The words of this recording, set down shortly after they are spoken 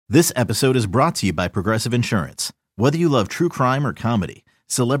This episode is brought to you by Progressive Insurance. Whether you love true crime or comedy,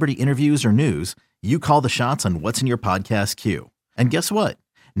 celebrity interviews or news, you call the shots on what's in your podcast queue. And guess what?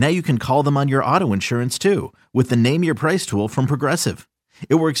 Now you can call them on your auto insurance too with the Name Your Price tool from Progressive.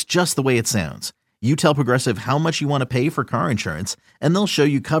 It works just the way it sounds. You tell Progressive how much you want to pay for car insurance, and they'll show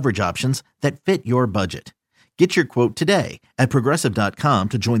you coverage options that fit your budget. Get your quote today at Progressive.com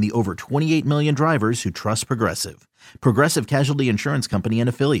to join the over 28 million drivers who trust Progressive. Progressive Casualty Insurance Company and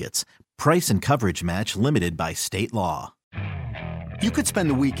Affiliates. Price and coverage match limited by state law. You could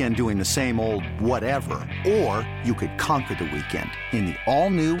spend the weekend doing the same old whatever, or you could conquer the weekend in the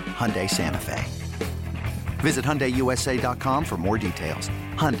all-new Hyundai Santa Fe. Visit HyundaiUSA.com for more details.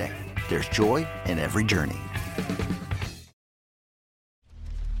 Hyundai, there's joy in every journey.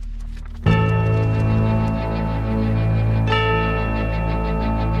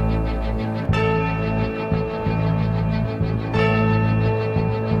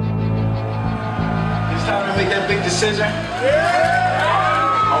 Make that big decision.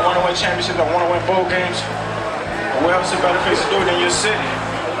 I want to win championships. I want to win bowl games. And where else is a better place to do it than your city?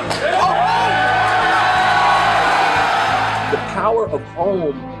 The power of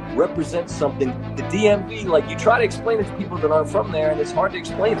home represents something. The DMV, like you try to explain it to people that aren't from there, and it's hard to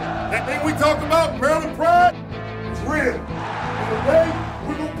explain it. That thing we talk about, Maryland pride, is real. And today,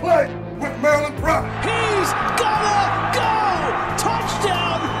 we're going to play with Maryland pride. He's gonna go!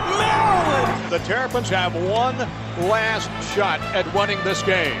 Touchdown, Maryland! The Terrapins have one last shot at winning this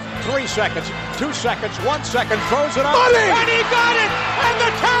game. 3 seconds, 2 seconds, 1 second, throws it up. Money! And he got it! And the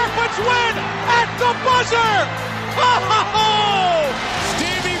Terrapins win at the buzzer! Oh!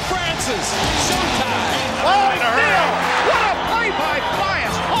 Stevie Francis, showtime! Oh, Neil! What a play by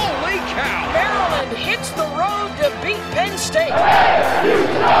Bias! Holy cow! Maryland hits the road to beat Penn State.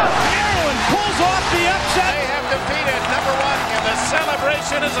 Maryland pulls off the upset! They have defeated number one, and the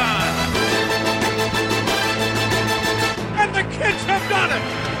celebration is on. And the kids have done it.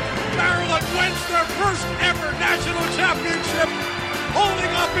 Maryland wins their first ever national championship,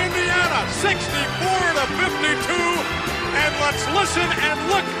 holding up Indiana 64-52. And let's listen and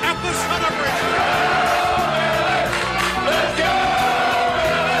look at the celebration. Let's go!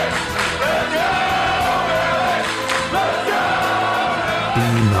 Let's go! Let's go! Be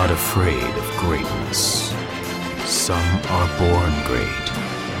not afraid of greatness. Some are born great.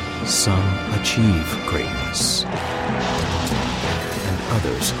 Some achieve greatness. And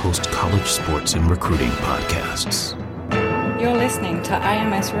others host college sports and recruiting podcasts. You're listening to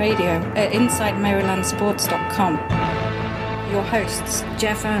IMS Radio at InsideMarylandSports.com. Your hosts,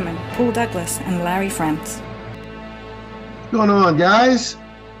 Jeff Ehrman, Paul Douglas, and Larry France. What's going on, guys?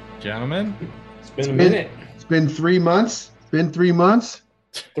 Gentlemen? It's been a minute. It's been 3 months. It's been 3 months.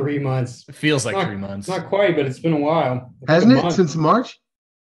 3 months. It feels like 3 months. Not quite, but it's been a while. Hasn't it? Since March?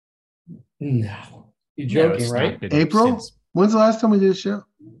 No. You're joking, right? April? When's the last time we did a show?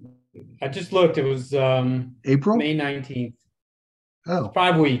 I just looked. It was April? May 19th. Oh.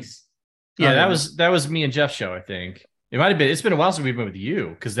 5 weeks. Yeah, that was me and Jeff's show, I think. It might have been. It's been a while since we've been with you,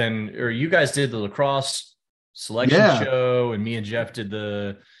 because you guys did the lacrosse selection show, and me and Jeff did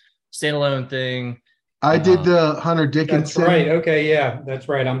the standalone thing. I did the Hunter Dickinson. That's right. Okay, yeah, that's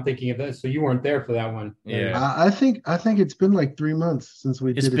right. I'm thinking of that. So you weren't there for that one. Yeah, I think it's been like 3 months since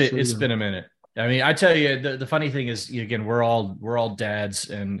we did it. It's been a minute. I mean, I tell you, the funny thing is, again, we're all dads,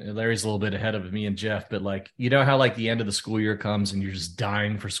 and Larry's a little bit ahead of me and Jeff, but like, you know how like the end of the school year comes and you're just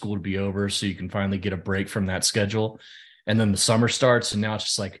dying for school to be over so you can finally get a break from that schedule. And then the summer starts, and now it's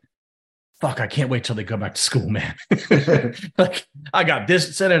just like, fuck, I can't wait till they go back to school, man. Like, I got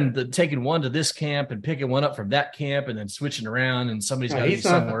this, taking one to this camp and picking one up from that camp and then switching around, and somebody's got to be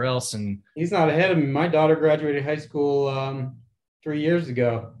somewhere else. And he's not ahead of me. My daughter graduated high school 3 years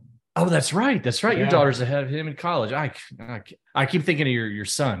ago. Oh, that's right. That's right. Yeah. Your daughter's ahead of him in college. I keep thinking of your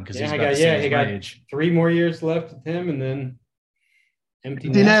son, because he's about he got age. 3 more years left with him, and then empty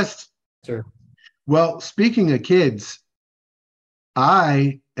nest. Sure. Well, speaking of kids,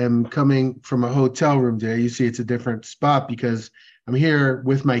 I am coming from a hotel room today. You see, it's a different spot because I'm here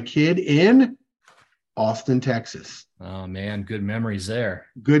with my kid in Austin, Texas. Oh man, good memories there.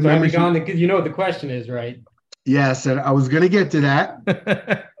 Good memories. You know what the question is, right? Yes, and I was going to get to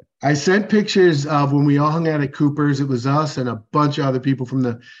that. I sent pictures of when we all hung out at Cooper's. It was us and a bunch of other people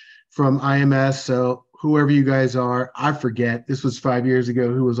from IMS. So whoever you guys are, I forget. This was 5 years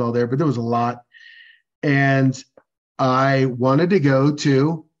ago who was all there, but there was a lot. And I wanted to go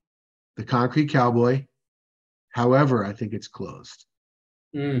to the Concrete Cowboy. However, I think it's closed.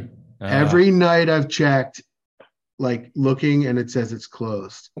 Every night I've checked, like looking and it says it's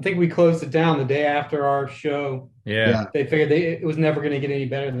closed. I think we closed it down the day after our show. Yeah. They figured it was never going to get any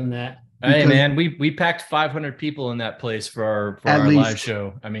better than that. Hey man, we packed 500 people in that place for our live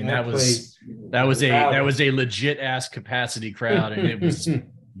show. I mean, that was a legit ass capacity crowd, and it was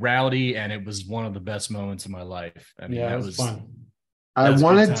rowdy, and it was one of the best moments of my life. I mean, that was fun. I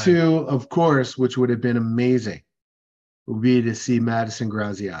wanted to, of course, which would have been amazing, would be to see Madison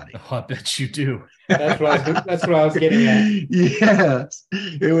Graziati. Oh, I bet you do. That's what I was getting at. Yes,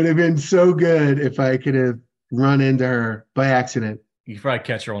 it would have been so good if I could have run into her by accident. You can probably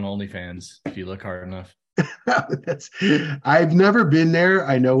catch her on OnlyFans if you look hard enough. I've never been there.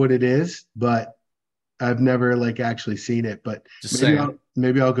 I know what it is, but I've never actually seen it. But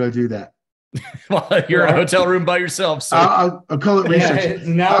maybe I'll go do that. Well, you're in a hotel room by yourself, so I'll call it research. It's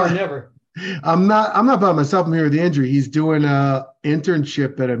now or never. I'm not by myself. I'm here with Andrew. He's doing a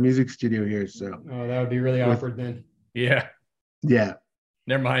internship at a music studio here. So that would be really awkward then. Yeah.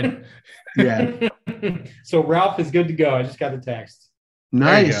 Never mind. Yeah. So Ralph is good to go. I just got the text.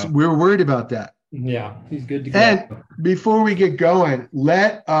 Nice. We're worried about that. Yeah, he's good to go. And before we get going,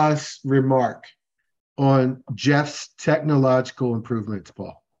 let us remark on Jeff's technological improvements,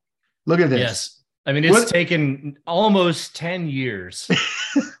 Paul. Look at this. Yes. I mean, it's taken almost 10 years.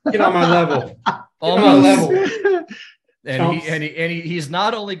 Get on my level. Almost. And he's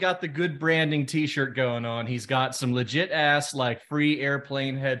not only got the good branding T-shirt going on, he's got some legit ass free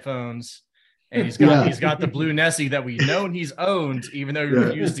airplane headphones, and he's got the blue Nessie that we know he's owned, even though he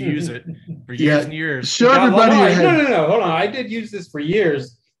refused to use it for years and years. Show everybody. No, hold on. I did use this for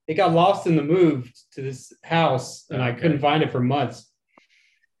years. It got lost in the move to this house, and I couldn't find it for months.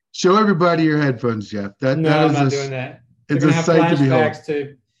 Show everybody your headphones, Jeff. I'm not doing that. It's a sight to behold. Flashbacks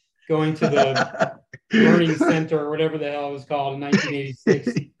to going to the learning center or whatever the hell it was called in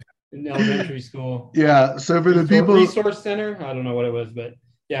 1986 in elementary school. Yeah. So for the people, resource center, I don't know what it was, but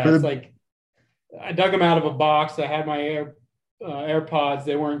yeah, it's I dug them out of a box. I had my AirPods.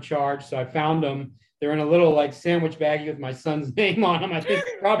 They weren't charged, so I found them. They're in a little sandwich baggie with my son's name on them. I think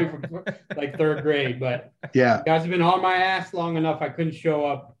probably from third grade. But yeah, guys have been on my ass long enough. I couldn't show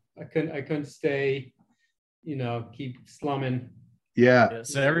up. I couldn't stay. Keep slumming. Yeah.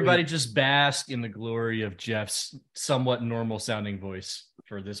 So everybody just bask in the glory of Jeff's somewhat normal sounding voice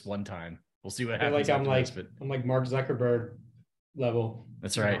for this one time. We'll see what happens. I'm like Mark Zuckerberg level.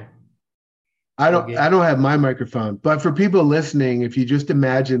 That's right. I don't have my microphone, but for people listening, if you just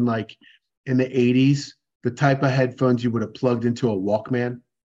imagine in the 80s, the type of headphones you would have plugged into a Walkman.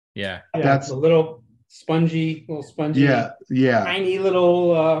 Yeah. That's a little spongy. Yeah. Tiny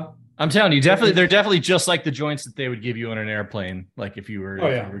little. I'm telling you, they're definitely just like the joints that they would give you on an airplane. If you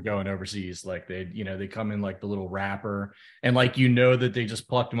were going overseas, they come in the little wrapper, and that they just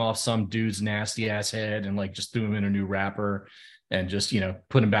plucked them off some dude's nasty ass head and just threw them in a new wrapper and just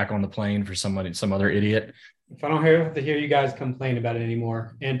put them back on the plane for some other idiot. If I don't have to hear you guys complain about it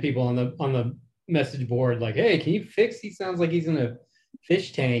anymore, and people on the message board hey, can you fix? He sounds like he's in a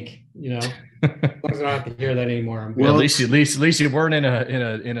fish tank. As long as I don't have to hear that anymore. Well, at least you weren't in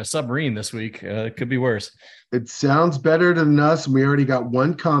a submarine this week. It could be worse. It sounds better than us. We already got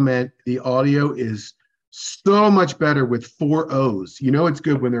one comment. The audio is so much better with 4 O's. It's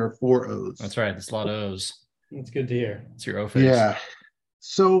good when there are 4 O's. That's right. It's a lot of O's. It's good to hear. It's your O face. Yeah.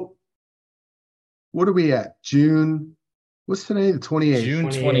 So what are we at? June? What's today? The 28th. June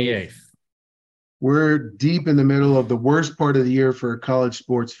 28th. We're deep in the middle of the worst part of the year for a college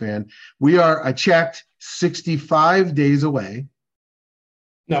sports fan. I checked, 65 days away.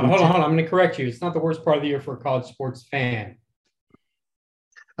 No, hold on. I'm going to correct you. It's not the worst part of the year for a college sports fan.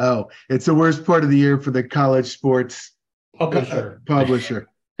 Oh, it's the worst part of the year for the college sports publisher.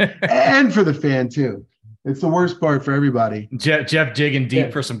 And for the fan, too. It's the worst part for everybody. Jeff digging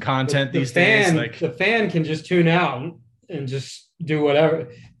deep for some content these days. The fan can just tune out and just do whatever.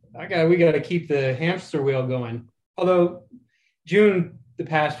 We got to keep the hamster wheel going. Although June, the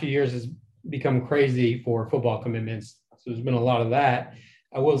past few years, has become crazy for football commitments. So there's been a lot of that.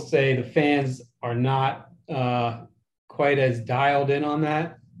 I will say the fans are not quite as dialed in on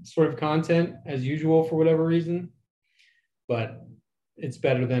that sort of content as usual for whatever reason. But it's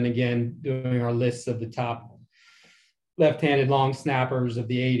better than, again, doing our lists of the top left-handed long snappers of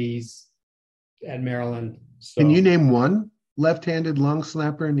the 80s at Maryland. So, can you name one left-handed long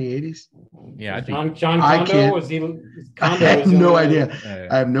snapper in the 80s? Yeah, John Kondo was he? Kondo I have no idea.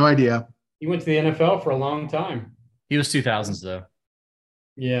 I have no idea. He went to the NFL for a long time. He was 2000s though.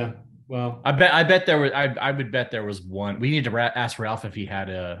 Yeah. Well, I bet there was. I would bet there was one. We need to ask Ralph if he had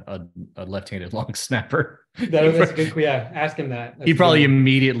a left-handed long snapper. That's a good. Yeah, ask him that. He probably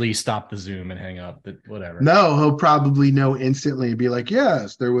immediately stop the Zoom and hang up. But whatever. No, he'll probably know instantly and be like,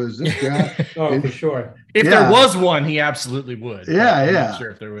 "Yes, there was this guy." For sure. If there was one, he absolutely would. Yeah, I'm yeah. not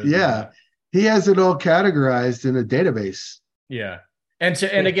sure if there was. Yeah, he has it all categorized in a database. Yeah.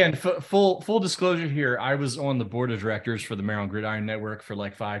 And again, full disclosure here, I was on the board of directors for the Maryland Gridiron Network for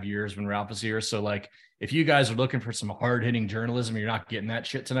like 5 years when Ralph was here. So like, if you guys are looking for some hard hitting journalism, you're not getting that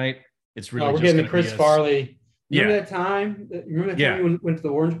shit tonight. It's really we're just getting the Chris Farley. Remember that time? Remember that time you went to the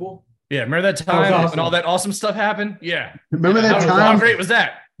Orange Bowl? Yeah, remember that time when all that awesome stuff happened? Yeah. Remember that time? How great was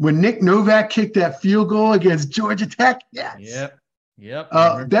that? When Nick Novak kicked that field goal against Georgia Tech? Yes. Yep.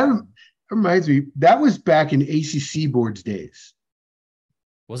 That reminds me. That was back in ACC boards days.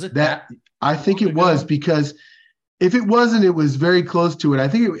 Was it that? I think it was, because if it wasn't, it was very close to it. I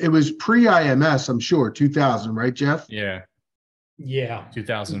think it was pre-IMS, I'm sure, 2000, right, Jeff? Yeah.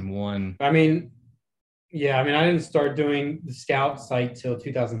 2001. I mean, I didn't start doing the scout site till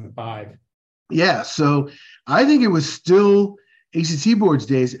 2005. Yeah, so I think it was still ACC boards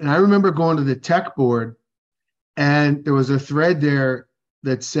days. And I remember going to the tech board, and there was a thread there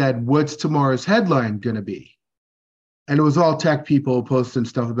that said, "What's tomorrow's headline going to be?" And it was all tech people posting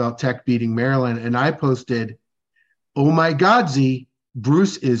stuff about Tech beating Maryland. And I posted, "Oh my God, Z,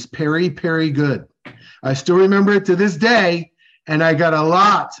 Bruce is Perry good." I still remember it to this day. And I got a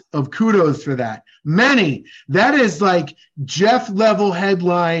lot of kudos for that. Many. That is like Jeff level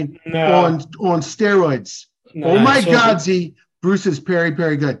headline on steroids. Oh my God, Z, Bruce is Perry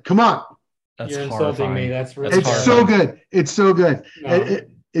good. Come on. That's You're horrifying. Insulting me. That's really It's so good. It's so good. No.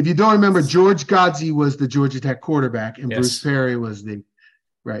 If you don't remember, George Godsey was the Georgia Tech quarterback, and Bruce Perry was the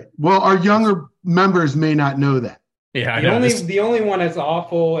right. Well, our younger members may not know that. Yeah, the only one that's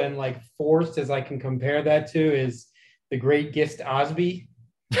awful and like forced as I can compare that to is the Great Gist Osby.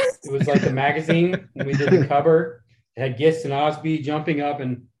 It was like the magazine when we did the cover. It had Gist and Osby jumping up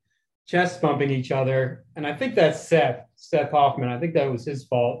and chest bumping each other, and I think that's Seth Hoffman. I think that was his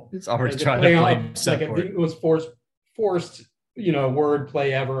fault. It's always trying to blame Seth. It was forced. Word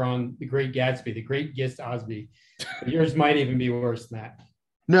play ever on the Great Gatsby, the Great Gist Osby. Yours might even be worse than that.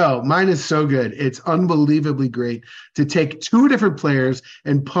 No, mine is so good. It's unbelievably great to take two different players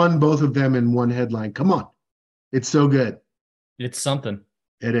and pun both of them in one headline. Come on. It's so good. It's something.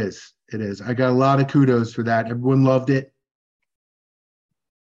 It is. I got a lot of kudos for that. Everyone loved it.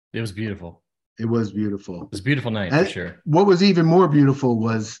 It was beautiful. It was beautiful. It was a beautiful night, for sure. What was even more beautiful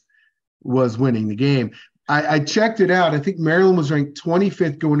was winning the game. I checked it out. I think Maryland was ranked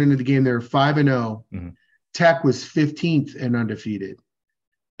 25th going into the game. They were 5-0. Mm-hmm. Tech was 15th and undefeated.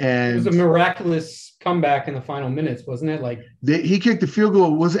 And it was a miraculous comeback in the final minutes, wasn't it? Like he kicked the field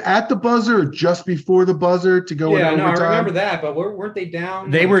goal. Was it at the buzzer or just before the buzzer to go in overtime? I remember that. But weren't they down?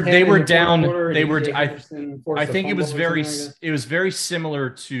 They were down. They were. I think it was very similar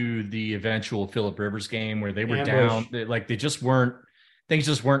to the eventual Phillip Rivers game where they were down. They just weren't. Things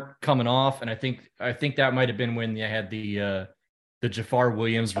just weren't coming off, and I think that might have been when they had the Jafar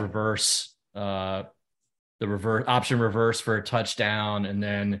Williams reverse, the option reverse for a touchdown, and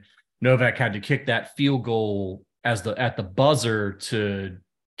then Novak had to kick that field goal at the buzzer to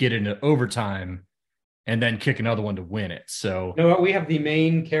get into overtime, and then kick another one to win it. So we have the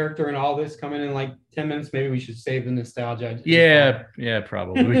main character in all this coming in like 10 minutes. Maybe we should save the nostalgia. Yeah,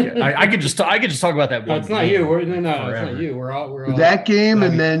 probably. I could just talk about that one. It's not you. It's not you. We're all that game,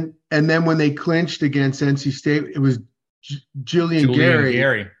 and then when they clinched against NC State, it was Julian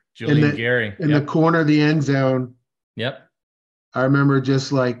Gary in the corner of the end zone. Yep. I remember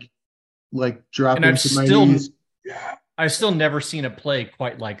just like dropping to my knees. I've still never seen a play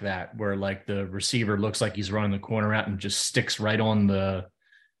quite like that, where like the receiver looks like he's running the corner out and just sticks right on the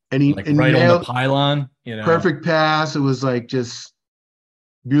on the pylon. Perfect pass. It was like just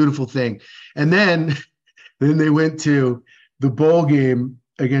beautiful thing. And then they went to the bowl game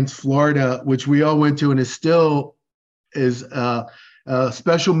against Florida, which we all went to, and is a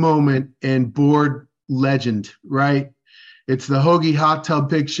special moment in board legend, right? It's the Hoagie hot tub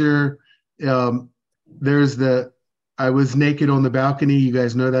picture. There's I was naked on the balcony. You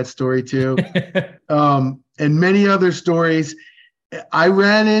guys know that story too. And many other stories. We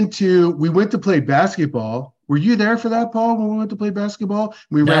went to play basketball. Were you there for that, Paul, when we went to play basketball?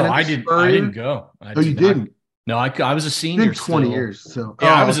 I didn't go. You didn't? No, I was a senior. It's been 20 years. So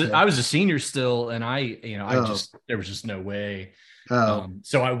yeah, I was a senior still, and there was just no way.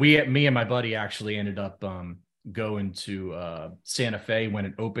 So me and my buddy actually ended up going to Santa Fe when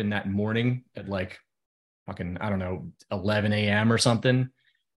it opened that morning at like fucking, I don't know, 11 a.m. or something.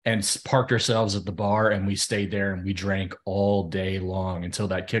 and parked ourselves at the bar, and we stayed there and we drank all day long until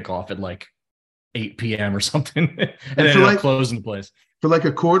that kickoff at like 8 p.m. or something. and ended up closing the place. For like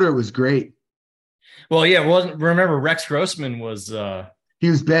a quarter, it was great. Well, yeah, remember Rex Grossman was he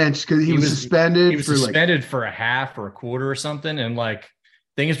was benched because he was suspended. He was suspended for a half or a quarter or something, and like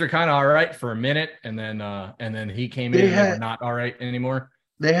things were kind of all right for a minute, and then he came in and they were not all right anymore.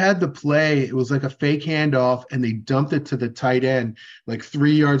 They had the play. It was like a fake handoff, and they dumped it to the tight end, like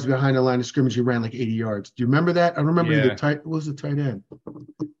 3 yards behind the line of scrimmage. He ran like 80 yards. Do you remember that? I don't remember who what was the tight end.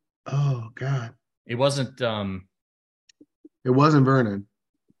 Oh God, it wasn't. It wasn't Vernon.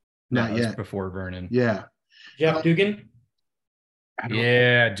 Not yet. Before Vernon. Yeah. Jeff Dugan.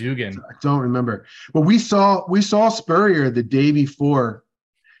 Dugan. I don't remember. But we saw Spurrier the day before.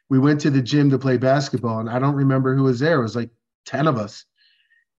 We went to the gym to play basketball, and I don't remember who was there. It was like 10 of us.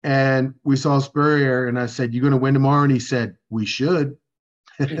 And we saw Spurrier, and I said, "You going to win tomorrow?" And he said, "We should."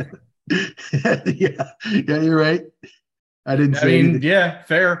 yeah, you're right. I didn't say anything. Yeah,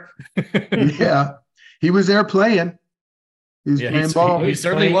 fair. Yeah, he was there playing. He was playing ball. He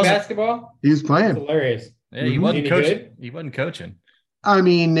certainly wasn't basketball. He was playing. That's hilarious. Yeah, he wasn't coaching. He wasn't coaching. I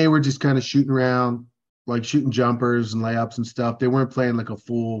mean, they were just kind of shooting around, like shooting jumpers and layups and stuff. They weren't playing like a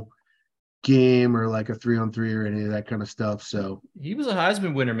full game or like a 3-on-3 or any of that kind of stuff. So he was a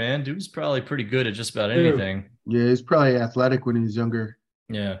Heisman winner, man. Dude was probably pretty good at just about anything. Yeah, he's probably athletic when he was younger.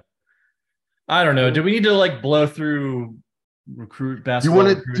 Yeah. I don't know. Do we need to like blow through basketball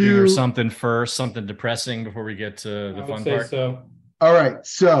recruiting or something first, something depressing before we get to the fun part? So. All right.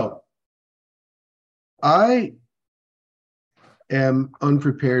 So I am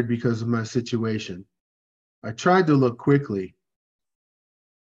unprepared because of my situation. I tried to look quickly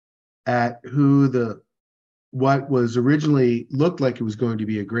at what was originally looked like it was going to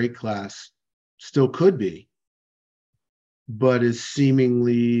be a great class, still could be, but is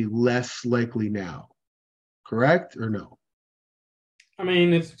seemingly less likely now. Correct or no? I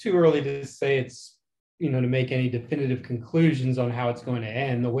mean, it's too early to say it's, to make any definitive conclusions on how it's going to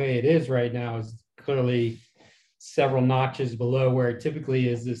end. The way it is right now is clearly several notches below where it typically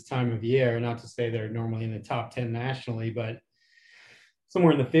is this time of year. Not to say they're normally in the top 10 nationally, but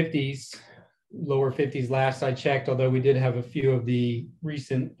somewhere in the 50s, lower 50s last I checked, although we did have a few of the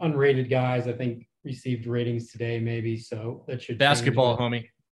recent unrated guys, I think, received ratings today maybe. So that should basketball, homie.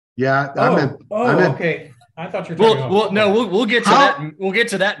 Yeah. Okay. I thought you were talking about we'll get to that. We'll get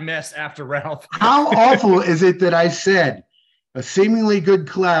to that mess after Ralph. How awful is it that I said a seemingly good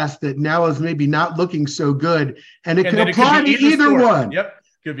class that now is maybe not looking so good, and it could apply to either sport. One. Yep,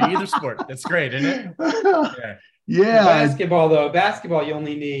 could be either sport. That's great, isn't it? Yeah. Basketball, you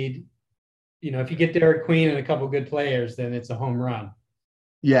only need, if you get Derek Queen and a couple good players, then it's a home run.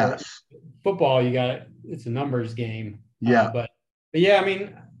 Yes. Football, it's a numbers game. Yeah. But yeah, I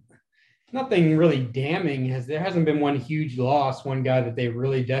mean, nothing really damning. There hasn't been one huge loss, one guy that they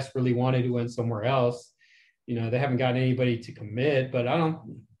really desperately wanted to win somewhere else. They haven't gotten anybody to commit, but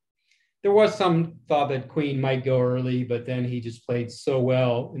there was some thought that Queen might go early, but then he just played so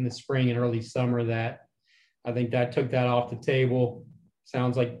well in the spring and early summer that I think that took that off the table.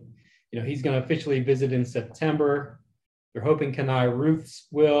 Sounds like, he's going to officially visit in September. They're hoping Kenai Ruths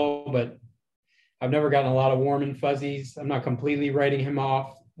will, but I've never gotten a lot of warm and fuzzies. I'm not completely writing him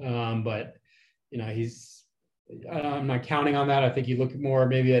off, but, I'm not counting on that. I think you look more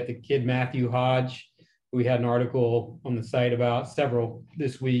maybe at the kid Matthew Hodge. We had an article on the site about several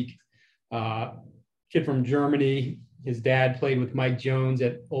this week. Kid from Germany. His dad played with Mike Jones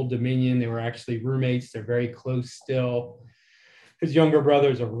at Old Dominion. They were actually roommates. They're very close still. His younger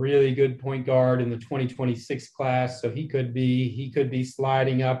brother is a really good point guard in the 2026 class, so he could be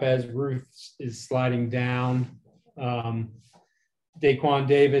sliding up as Ruth is sliding down. Daquan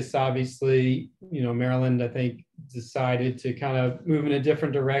Davis, obviously, Maryland, I think, decided to kind of move in a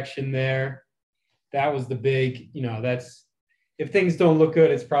different direction there. That was the big, that's, if things don't look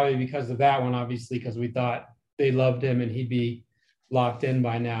good, it's probably because of that one, obviously, because we thought they loved him and he'd be locked in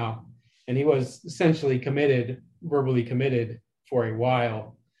by now. And he was essentially verbally committed for a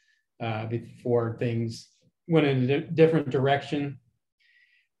while before things went in a different direction.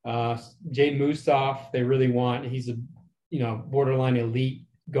 Jaden Musoff, they really want, he's a, borderline elite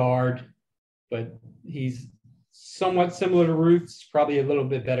guard, but he's somewhat similar to Ruth's, probably a little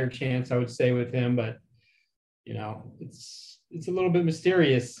bit better chance, I would say, with him, but it's a little bit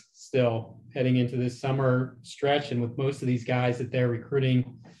mysterious still heading into this summer stretch. And with most of these guys that they're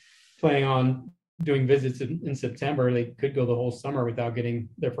recruiting, planning on doing visits in September, they could go the whole summer without getting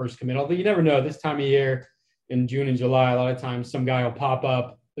their first commit. Although you never know, this time of year in June and July, a lot of times some guy will pop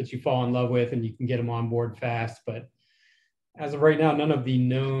up that you fall in love with and you can get him on board fast. But as of right now, none of the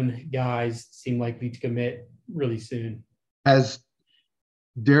known guys seem likely to commit really soon. Has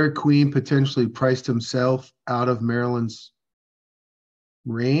Derek Queen potentially priced himself out of Maryland's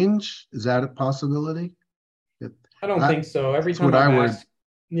range? Is that a possibility? I don't think so. Every time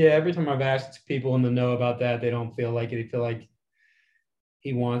I've asked people in the know about that, they don't feel like it. They feel like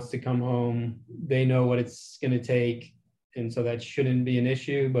he wants to come home. They know what it's going to take, and so that shouldn't be an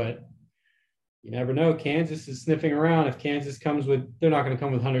issue. But you never know. Kansas is sniffing around. If Kansas comes with, they're not going to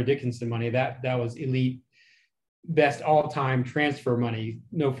come with Hunter Dickinson money. That was elite, best all-time transfer money.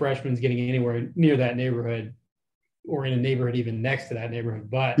 No freshman's getting anywhere near that neighborhood, or in a neighborhood even next to that neighborhood.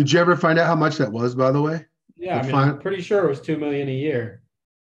 But did you ever find out how much that was, by the way? Yeah, I'm pretty sure it was $2 million a year.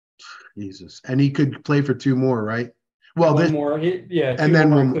 Jesus, and he could play for 2 more, right? Well, one more, and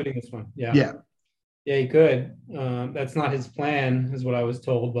then including this one. Yeah, he could. That's not his plan, is what I was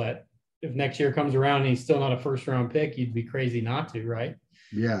told. But if next year comes around and he's still not a first-round pick, you'd be crazy not to, right?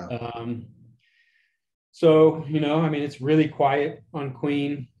 Yeah. So it's really quiet on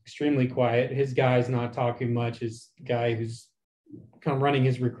Queen, extremely quiet. His guy's not talking much. His guy who's kind of running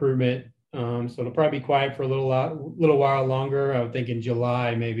his recruitment. So it'll probably be quiet for a little while longer. I would think in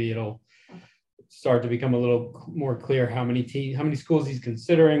July maybe it'll start to become a little more clear how many schools he's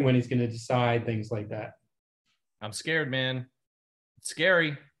considering, when he's going to decide, things like that. I'm scared, man. It's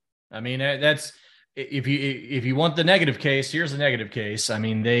scary. I mean, that's if you want the negative case, here's the negative case. I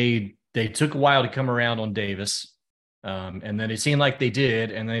mean, they took a while to come around on Davis, and then it seemed like they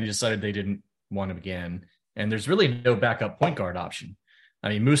did, and then they decided they didn't want him again. And there's really no backup point guard option. I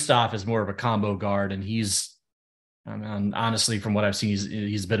mean, Mustaf is more of a combo guard, and honestly, from what I've seen,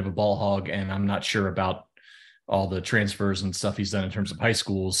 he's a bit of a ball hog, and I'm not sure about all the transfers and stuff he's done in terms of high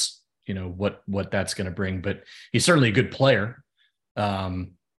schools, what that's going to bring, but he's certainly a good player.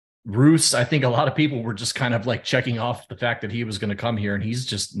 Roos, I think a lot of people were just kind of like checking off the fact that he was going to come here, and he's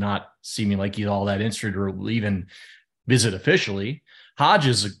just not seeming like he's all that interested or will even visit officially.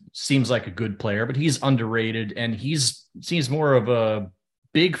 Hodges seems like a good player, but he's underrated, and seems more of a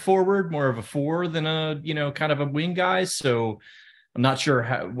big forward, more of a 4 than a, kind of a wing guy. So I'm not sure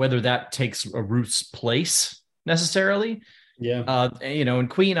whether that takes a Roos place necessarily. Yeah. And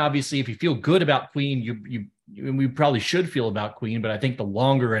Queen, obviously, if you feel good about Queen, we probably should feel about Queen, but I think the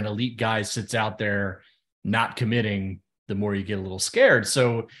longer an elite guy sits out there not committing, the more you get a little scared.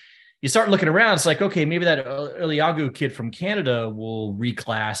 So you start looking around, it's like, okay, maybe that Eliagu kid from Canada will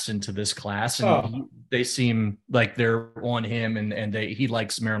reclass into this class. And they seem like they're on him, and he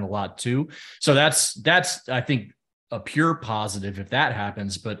likes Maryland a lot too. So that's, I think, a pure positive if that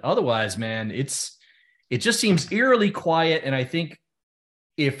happens. But otherwise, man, it just seems eerily quiet. And I think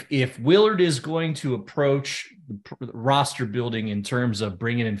if Willard is going to approach the roster building in terms of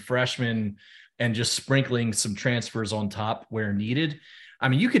bringing in freshmen and just sprinkling some transfers on top where needed, I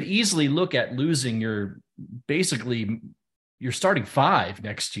mean, you could easily look at losing your starting 5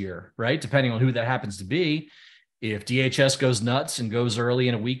 next year, right? Depending on who that happens to be. If DHS goes nuts and goes early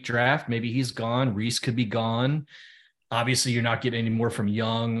in a weak draft, maybe he's gone. Reese could be gone. Obviously, you're not getting any more from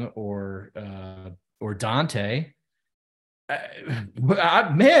Young or Dante.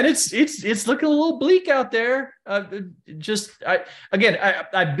 Man, it's looking a little bleak out there. I've been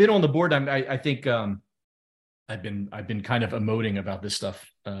on the board. I think I've been kind of emoting about this stuff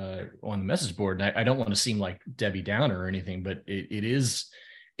on the message board, and I don't want to seem like Debbie Downer or anything, but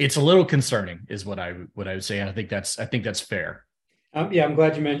it's a little concerning, is what I would say, and I think that's fair. I'm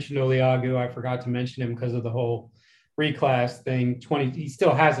glad you mentioned Oliagu. I forgot to mention him because of the whole reclass thing. He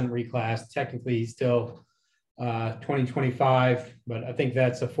still hasn't reclassed. Technically, he's still 2025, but I think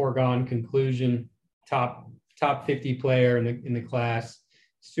that's a foregone conclusion. Top 50 player in the class,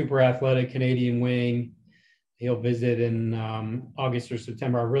 super athletic Canadian wing. He'll visit in August or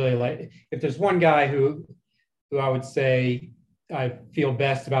September. I really like. If there's one guy who I would say I feel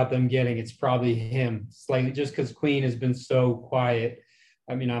best about them getting, it's probably him. Slightly, just because Queen has been so quiet.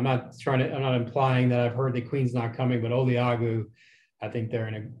 I mean, I'm not implying that I've heard that Queen's not coming, but Oliagu, I think they're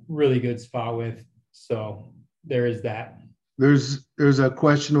in a really good spot with. So there is that. There's a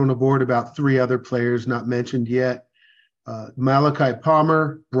question on the board about 3 other players not mentioned yet. Malachi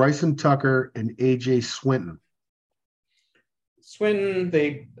Palmer, Bryson Tucker, and AJ Swinton.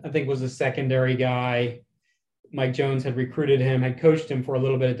 Swinton, I think, was a secondary guy. Mike Jones had recruited him, had coached him for a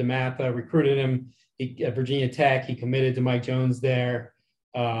little bit at DeMatha, recruited him at Virginia Tech. He committed to Mike Jones there.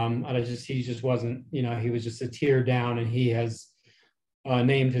 He just wasn't, he was just a tier down, and he has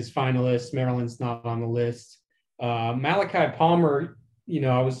named his finalists. Maryland's not on the list. Malachi Palmer,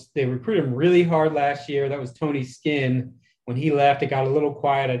 they recruited him really hard last year. That was Tony Skinn. When he left, it got a little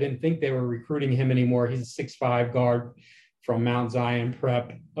quiet. I didn't think they were recruiting him anymore. He's a 6'5" guard, from Mount Zion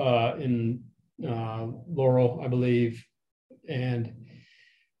Prep in Laurel, I believe. And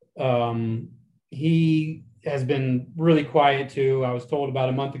he has been really quiet too. I was told about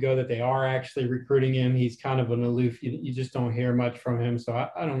a month ago that they are actually recruiting him. He's kind of an aloof. You just don't hear much from him. So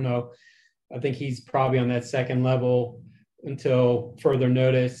I don't know. I think he's probably on that second level until further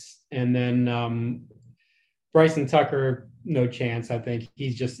notice. And then Bryson Tucker, no chance. I think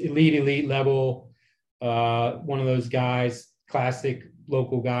he's just elite level. One of those guys, classic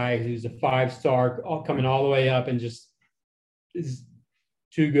local guy who's a 5-star, coming all the way up and just is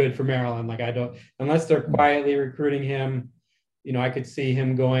too good for Maryland. Like, I don't, unless they're quietly recruiting him, I could see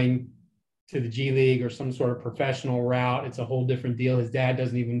him going to the G League or some sort of professional route. It's a whole different deal. His dad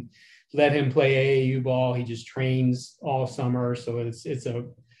doesn't even let him play AAU ball. He just trains all summer. So it's a,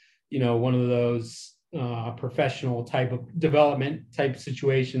 one of those professional type of development type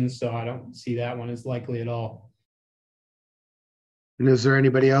situations. So I don't see that one as likely at all. And is there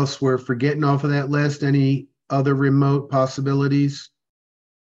anybody else we're forgetting off of that list? Any other remote possibilities?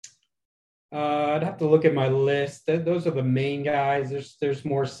 I'd have to look at my list. Those are the main guys. There's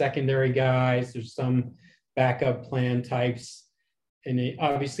more secondary guys. There's some backup plan types. And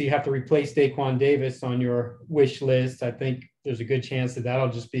obviously you have to replace Daquan Davis on your wish list. I think there's a good chance that that'll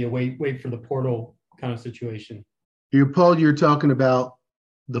just be a wait for the portal kind of situation. Paul, you're talking about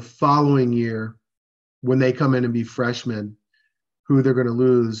the following year when they come in and be freshmen, who they're going to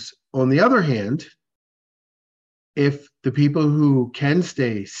lose. On the other hand, if the people who can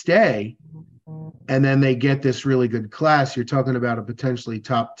stay, and then they get this really good class, you're talking about a potentially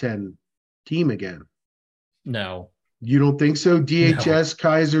top 10 team again. No. You don't think so? DHS, no.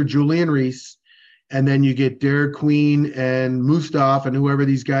 Kaiser, Julian Reese, and then you get Derek Queen and Mustaf and whoever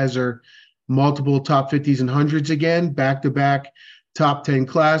these guys are, multiple top 50s and 100s again, back-to-back top 10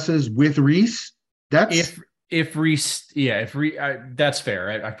 classes with Reese. That's if Reese, that's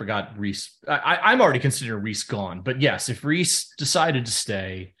fair. I forgot Reese. I'm already considering Reese gone, but yes, if Reese decided to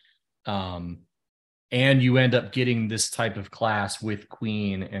stay, and you end up getting this type of class with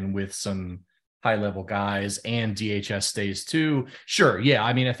Queen and with some high-level guys, and DHS stays too, sure, yeah.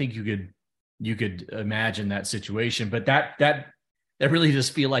 I mean, I think you could imagine that situation, but that really does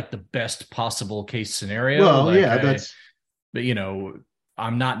feel like the best possible case scenario. Well, but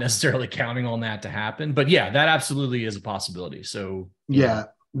I'm not necessarily counting on that to happen, but yeah, that absolutely is a possibility. So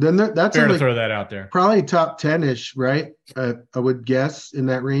then that's fair to throw that out there. Probably top 10-ish, right? I would guess in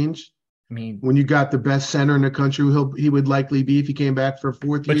that range. I mean, when you got the best center in the country, he would likely be if he came back for a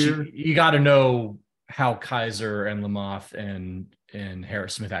fourth year. But you got to know how Kaiser and Lamoth and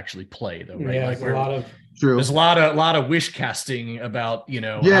Harris Smith actually play, though, right? Yeah, like there's a lot of wish casting about how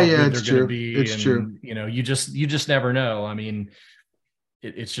good they're going to be. It's true. You just never know. I mean,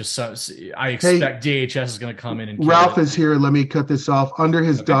 it's just so. I expect DHS is going to come in and Ralph is here. Let me cut this off. Under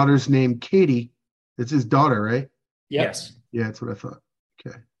his daughter's name, Katie. It's his daughter, right? Yep. Yes. Yeah, that's what I thought.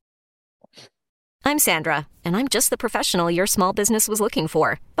 Okay. I'm Sandra, and I'm just the professional your small business was looking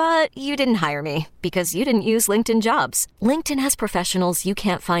for. But you didn't hire me because you didn't use LinkedIn Jobs. LinkedIn has professionals you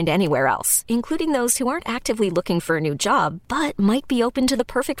can't find anywhere else, including those who aren't actively looking for a new job, but might be open to the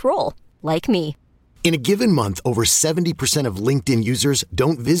perfect role, like me. In a given month, over 70% of LinkedIn users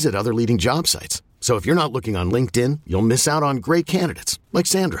don't visit other leading job sites. So if you're not looking on LinkedIn, you'll miss out on great candidates like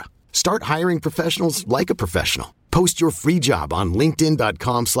Sandra. Start hiring professionals like a professional. Post your free job on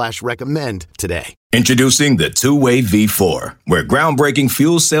linkedin.com/recommend today. Introducing the Two-Way V4, where groundbreaking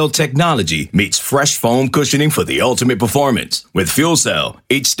fuel cell technology meets fresh foam cushioning for the ultimate performance. With Fuel Cell,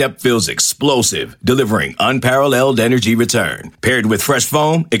 each step feels explosive, delivering unparalleled energy return. Paired with fresh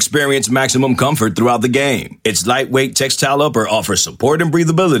foam, experience maximum comfort throughout the game. Its lightweight textile upper offers support and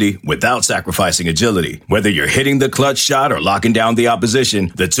breathability without sacrificing agility. Whether you're hitting the clutch shot or locking down the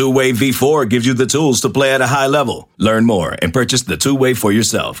opposition, the Two-Way V4 gives you the tools to play at a high level. Learn more and purchase the Two-Way for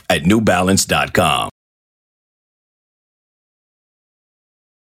yourself at newbalance.com.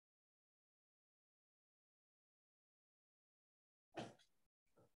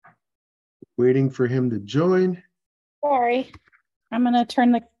 Waiting for him to join. Sorry. I'm going to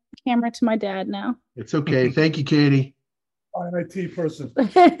turn the camera to my dad now. It's okay. Thank you, Katie. IT person.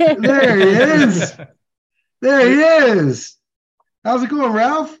 There he is. There he is. How's it going,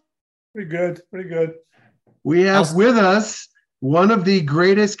 Ralph? Pretty good. We have with us one of the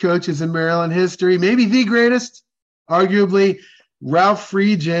greatest coaches in Maryland history, maybe the greatest, arguably, Ralph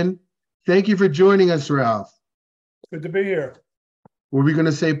Friedgen. Thank you for joining us, Ralph. Good to be here. Were we going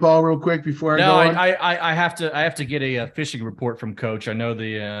to say, Paul, real quick before I go on? I have to get a fishing report from Coach. I know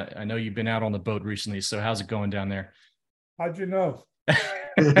you've been out on the boat recently. So how's it going down there? How'd you know?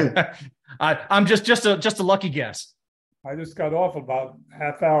 I'm just a lucky guess. I just got off about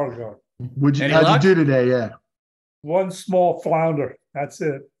half hour ago. How'd you do today? Yeah. One small flounder. That's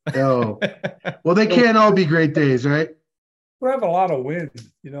it. Oh, well, they can't all be great days, right? We're having a lot of wind.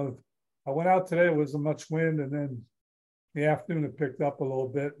 I went out today. It wasn't much wind, and then in the afternoon it picked up a little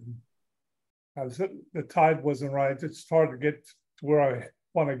bit. And the tide wasn't right. It's hard to get to where I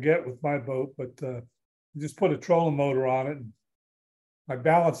want to get with my boat, but just put a trolling motor on it. And my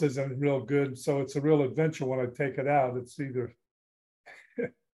balance isn't real good, so it's a real adventure when I take it out. It's either,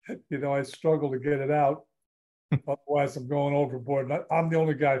 I struggle to get it out. Otherwise, I'm going overboard. I'm the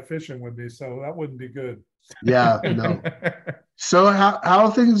only guy fishing with me, so that wouldn't be good. Yeah, no. So how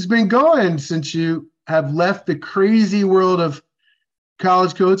have things been going since you have left the crazy world of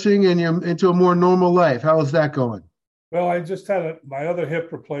college coaching and you're into a more normal life? How is that going? Well, I just had my other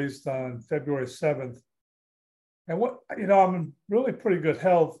hip replaced on February 7th. And I'm in really pretty good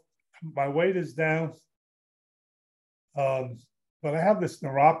health. My weight is down. But I have this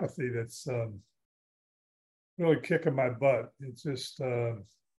neuropathy that's really kicking my butt. It's just,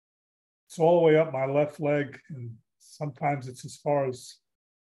 it's all the way up my left leg. And sometimes it's as far as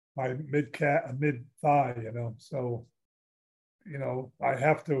my mid thigh, So, I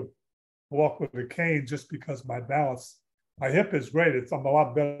have to walk with a cane just because my hip is great. I'm a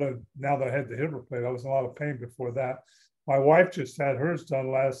lot better now that I had the hip replaced. I was in a lot of pain before that. My wife just had hers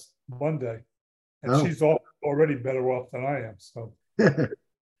done last Monday, and she's already better off than I am. So,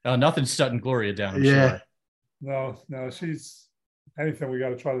 nothing's shutting Gloria down. I'm sure. No, she's anything. We got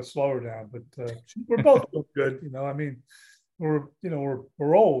to try to slow her down, but we're both good. I mean, we're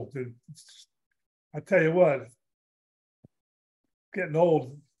old. I tell you what, getting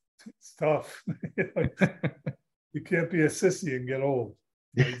old, it's tough. You can't be a sissy and get old.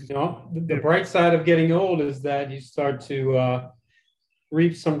 The bright side of getting old is that you start to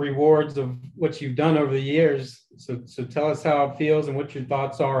reap some rewards of what you've done over the years. So tell us how it feels and what your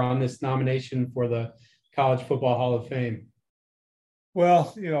thoughts are on this nomination for the College Football Hall of Fame.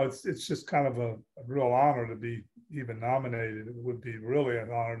 Well, it's just kind of a real honor to be even nominated. It would be really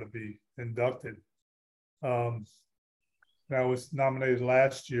an honor to be inducted. I was nominated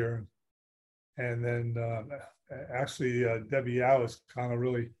last year, and then actually Debbie Yao is kind of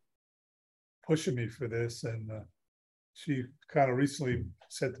really pushing me for this, and she kind of recently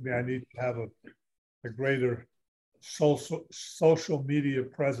said to me I need to have a greater social media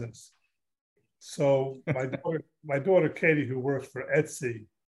presence. So my daughter Katie, who works for Etsy,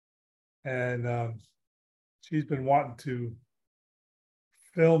 and she's been wanting to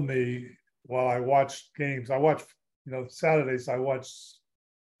film me while I watch games. I watch, Saturdays I watch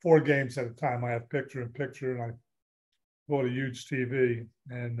 4 games at a time. I have picture-in-picture, and I bought a huge TV.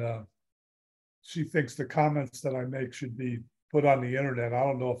 And she thinks the comments that I make should be put on the internet. I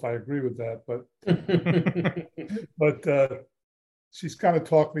don't know if I agree with that, but she's kind of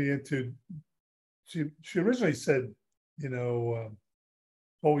talked me into. She originally said, your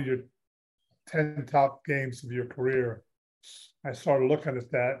 10 top games of your career. I started looking at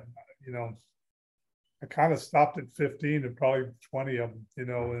that, I kind of stopped at 15 and probably 20 of them,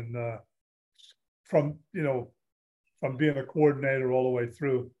 and from being a coordinator all the way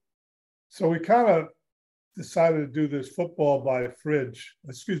through. So we kind of decided to do this football by Friedgen.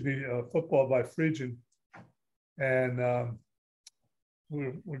 And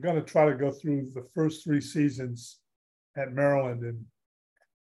we're going to try to go through the first 3 seasons at Maryland. And,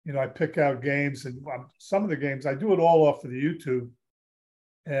 I pick out games, and some of the games, I do it all off of the YouTube.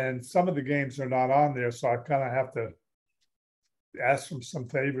 And some of the games are not on there. So I kind of have to ask for some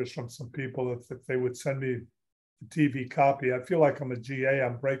favors from some people if they would send me the TV copy. I feel like I'm a GA.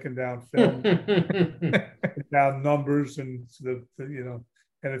 I'm breaking down film, down numbers, and and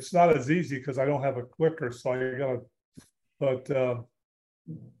it's not as easy because I don't have a clicker. So I gotta, but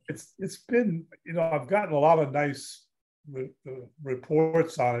it's been, I've gotten a lot of nice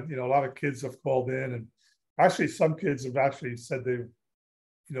reports on it. A lot of kids have called in, and actually some kids have actually said they,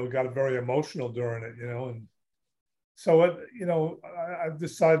 got very emotional during it, and so I've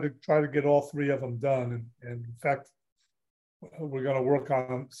decided to try to get all 3 of them done. And in fact, we're going to work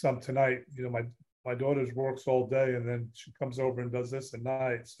on some tonight. My daughter works all day, and then she comes over and does this at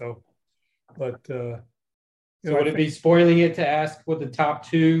night. So, but so would it be spoiling it to ask what the top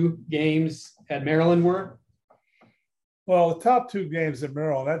 2 games at Maryland were? Well, the top 2 games at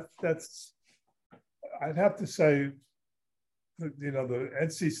Maryland, that's I'd have to say, the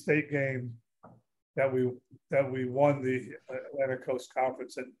NC State game that we won the Atlantic Coast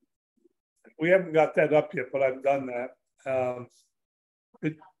Conference, and we haven't got that up yet, but I've done that.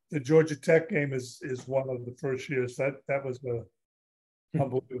 The Georgia Tech game is one of the first years. That was a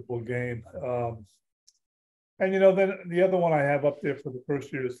unbelievable game. And, then the other one I have up there for the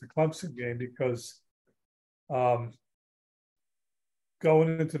first year is the Clemson game, because going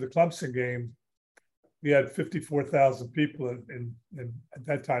into the Clemson game, we had 54,000 people in at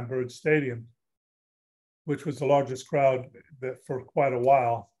that time, Bird Stadium, which was the largest crowd for quite a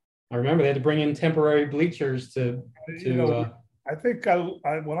while. I remember they had to bring in temporary bleachers to I think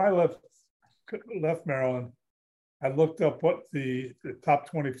when I left Maryland, I looked up what the top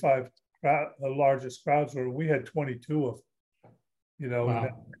 25 the largest crowds were. We had 22 of them, wow, in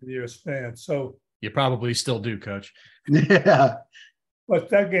that year span. So you probably still do, Coach. Yeah. But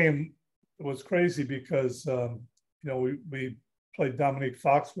that game was crazy because we played Dominique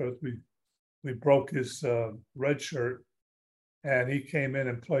Foxworth. We broke his red shirt, and he came in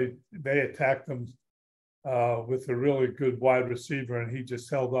and played. They attacked him with a really good wide receiver, and he just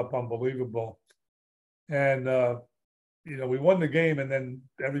held up unbelievable. And we won the game, and then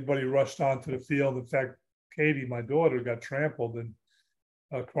everybody rushed onto the field. In fact, Katie, my daughter, got trampled, and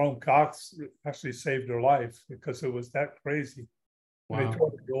Chrome Cox actually saved her life because it was that crazy. Wow. They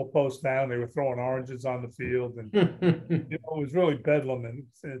tore the goalpost down. They were throwing oranges on the field, and it was really bedlam. And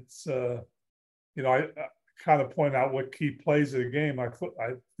it's I kind of point out what key plays of the game. I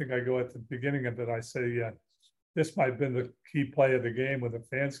think I go at the beginning of it. I say, this might have been the key play of the game when the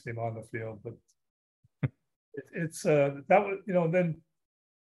fans came on the field. But it's that was then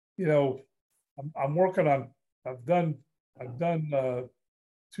I'm working on. I've done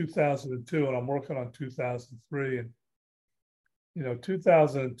 2002, and I'm working on 2003, and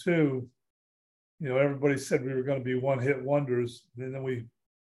 2002. Everybody said we were going to be one-hit wonders, and then we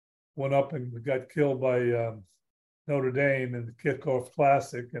went up and we got killed by Notre Dame in the Kickoff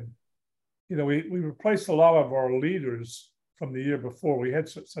Classic, and we replaced a lot of our leaders from the year before. We had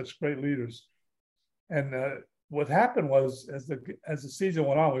such great leaders, and what happened was as the season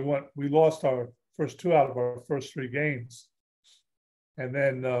went on, we lost our first 2 out of our first 3 games, and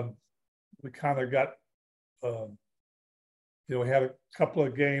then we kind of got we had a couple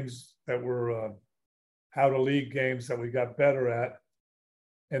of games that were out of league games that we got better at.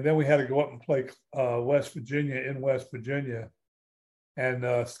 And then we had to go up and play West Virginia in West Virginia. And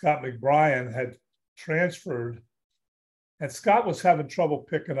Scott McBrien had transferred. And Scott was having trouble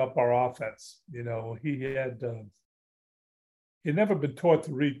picking up our offense. He'd never been taught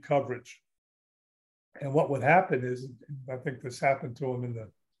to read coverage. And what would happen is, I think this happened to him in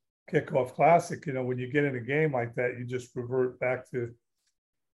the Kickoff Classic, when you get in a game like that, you just revert back to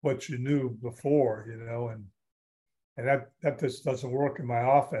what you knew before, and that just doesn't work in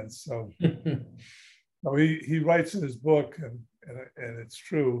my offense. So he writes in his book, and it's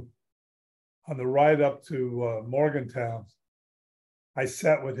true, on the ride up to Morgantown, I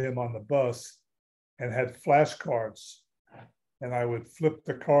sat with him on the bus and had flashcards, and I would flip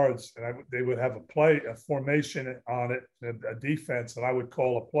the cards, and they would have a formation on it, a defense, and I would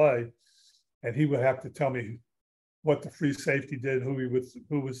call a play, and he would have to tell me what the free safety did, who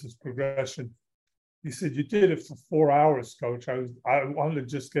was his progression. He said, "You did it for 4 hours, Coach. I wanted to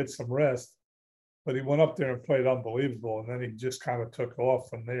just get some rest," but he went up there and played unbelievable, and then he just kind of took off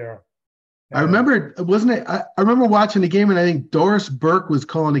from there. And I remember, wasn't it? I remember watching the game, and I think Doris Burke was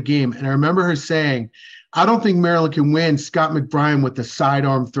calling the game, and I remember her saying, "I don't think Maryland can win Scott McBrien with the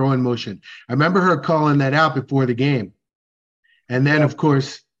sidearm throwing motion." I remember her calling that out before the game. And then, of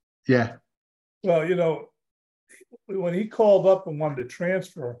course, yeah. Well, when he called up and wanted to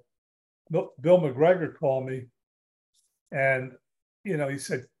transfer, Bill McGregor called me, and he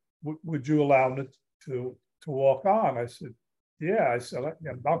said, "Would you allow me to walk on?" I said, "Yeah." I said,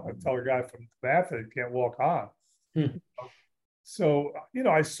 "I'm not going to tell a guy from Bath that he can't walk on." So,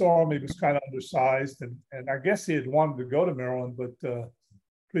 I saw him. He was kind of undersized, and I guess he had wanted to go to Maryland, but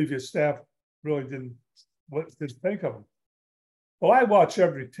previous staff really didn't think of him. Well, I watch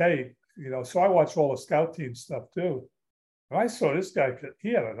every tape, so I watch all the scout team stuff too. And I saw this guy, he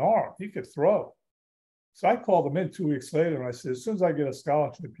had an arm, he could throw. So I called him in 2 weeks later, and I said, "As soon as I get a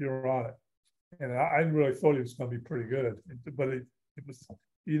scholarship, you're on it." And I really thought he was going to be pretty good, but it was,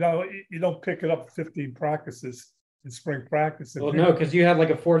 you don't pick it up 15 practices in spring practice. Well, no, because you had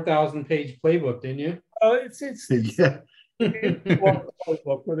like a 4,000-page playbook, didn't you? It's yeah.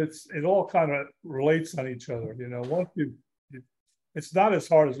 Playbook, but it all kind of relates on each other. Once it's not as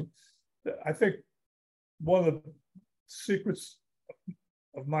hard as I think. One of the secrets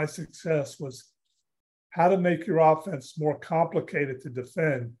of my success was how to make your offense more complicated to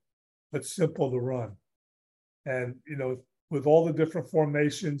defend, but simple to run. And, with all the different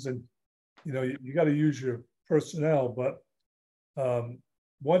formations, and, you got to use your personnel, but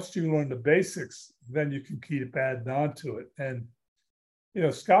once you learn the basics, then you can keep adding on to it. And,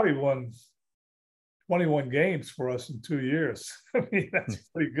 Scotty won 21 games for us in 2 years. I mean, that's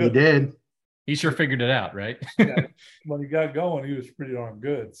pretty good. He did. He sure figured it out, right? Yeah, when he got going, he was pretty darn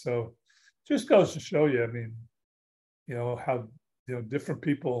good. So just goes to show you, I mean, how, different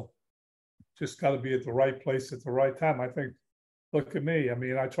people just got to be at the right place at the right time. I think, look at me. I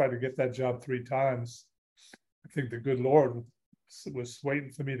mean, I tried to get that job 3 times. I think the good Lord was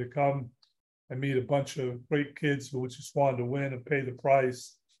waiting for me to come and meet a bunch of great kids who just wanted to win and pay the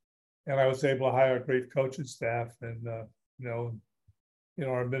price. And I was able to hire a great coaching staff and,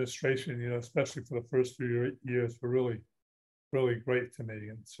 our administration, especially for the first few years, were really, really great to me.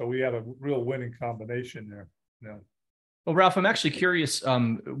 And so we had a real winning combination there. Well, Ralph, I'm actually curious.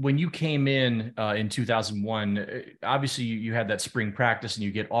 When you came in 2001, obviously you had that spring practice and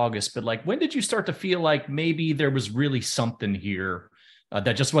you get August, but like, when did you start to feel like maybe there was really something here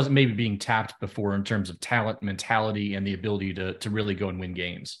that just wasn't maybe being tapped before in terms of talent, mentality, and the ability to really go and win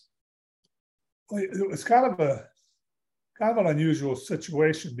games? Well, it was kind of an unusual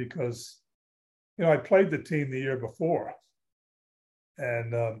situation because, I played the team the year before,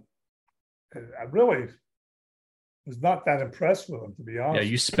 and I really was not that impressed with them, to be honest. Yeah,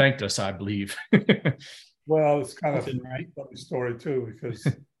 you spanked us, I believe. Well, it's kind of a funny story too, because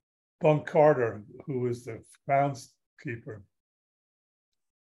Bunk Carter, who was the groundskeeper,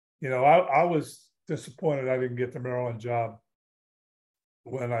 I was disappointed I didn't get the Maryland job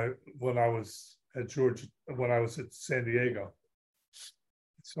when I was at Georgia, when I was at San Diego.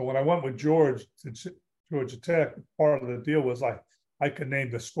 So when I went with George to Georgia Tech, part of the deal was I could name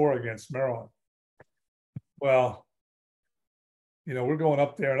the score against Maryland. Well, we're going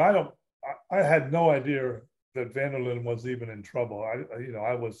up there, and I had no idea that Vanderlyn was even in trouble.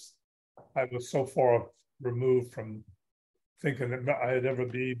 I was so far removed from thinking that I had ever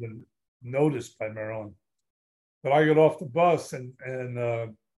been even noticed by Maryland. But I got off the bus, and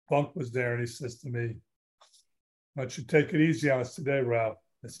Bunk was there, and he says to me, "Why don't you take it easy on us today, Ralph?"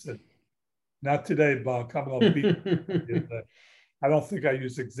 I said, "Not today, Bunk. I'm going to beat you." I don't think I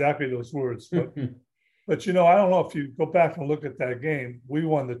used exactly those words, but I don't know if you go back and look at that game. We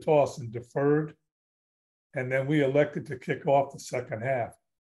won the toss and deferred, and then we elected to kick off the second half.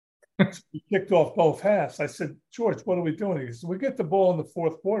 So we kicked off both halves. I said, "George, what are we doing?" He said, "We get the ball in the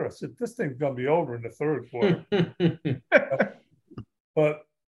fourth quarter." I said, "This thing's going to be over in the third quarter." But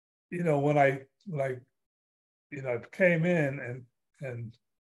when I came in and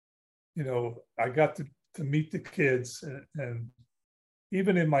I got to meet the kids, and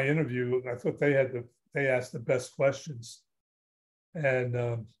even in my interview, I thought they asked the best questions. And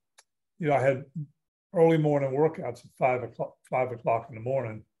I had early morning workouts at 5 o'clock in the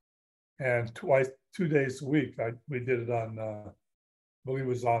morning, and 2 days a week. We did it on I believe it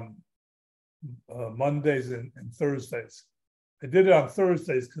was on Mondays and Thursdays. I did it on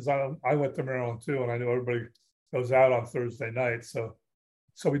Thursdays because I went to Maryland too, and I know everybody goes out on Thursday night. So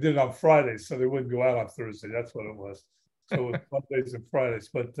we did it on Fridays, so they wouldn't go out on Thursday. That's what it was. So it was Mondays and Fridays.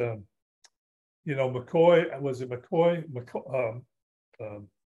 But McCoy, was it McCoy?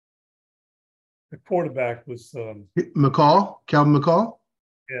 The quarterback was McCall, Calvin McCall.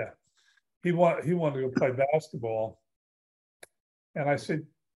 Yeah, he wanted to go play basketball, and I said,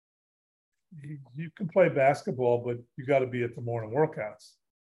 "You can play basketball, but you got to be at the morning workouts."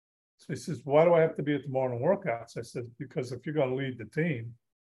 So he says, "Why do I have to be at the morning workouts?" I said, "Because if you're going to lead the team,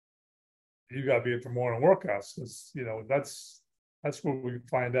 you got to be at the morning workouts, because that's where we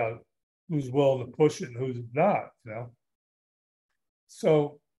find out who's willing to push it and who's not."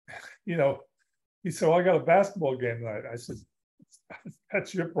 So, he said, "Well, I got a basketball game tonight." I said,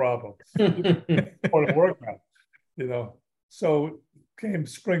 "That's your problem." Morning workout, So came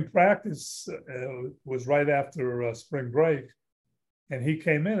spring practice, was right after spring break, and he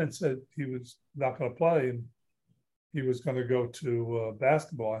came in and said he was not going to play and he was going to go to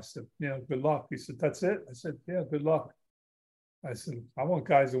basketball. I said, "Good luck." He said, "That's it?" I said, "Yeah, good luck." I said, "I want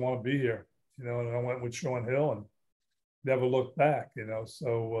guys that want to be here," and I went with Sean Hill and never looked back,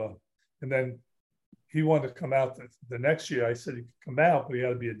 So, and then he wanted to come out the next year. I said he could come out, but he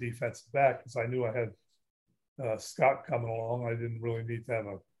had to be a defensive back because I knew I had Scott coming along. I didn't really need to have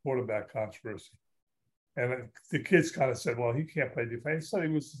a quarterback controversy. And the kids kind of said, "Well, he can't play defense." He said he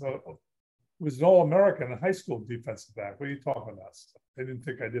was an All-American high school defensive back. What are you talking about? They didn't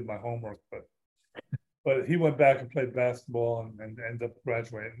think I did my homework, but he went back and played basketball and ended up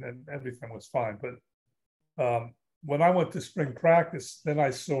graduating, and everything was fine. But when I went to spring practice, then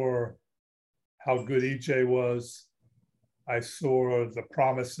I saw how good EJ was. I saw the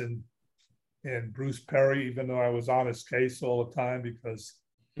promise in Bruce Perry, even though I was on his case all the time, because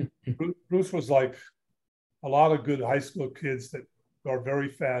Bruce was like a lot of good high school kids that are very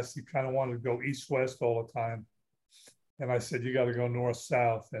fast. He kind of wanted to go east-west all the time. And I said, you got to go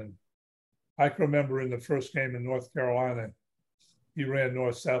north-south. And I can remember in the first game in North Carolina, he ran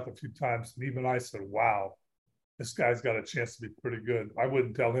north-south a few times. And even I said, wow, this guy's got a chance to be pretty good. I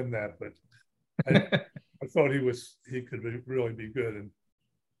wouldn't tell him that, but I thought he could really be good. And,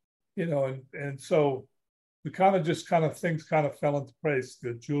 you know, and so we things kind of fell into place.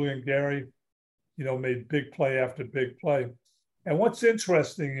 Julian Gary, you know, made big play after big play. And what's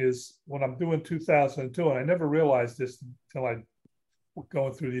interesting is when I'm doing 2002, and I never realized this until I was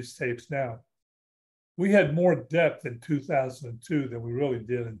going through these tapes now, we had more depth in 2002 than we really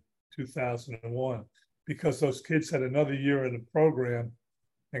did in 2001 because those kids had another year in the program,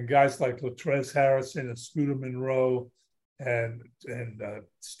 and guys like Latrez Harrison and Scooter Monroe and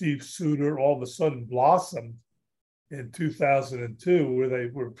Steve Suter all of a sudden blossomed in 2002, where they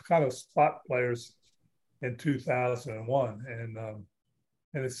were kind of spot players in 2001.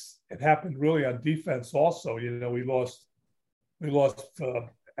 And it happened really on defense also. You know, we lost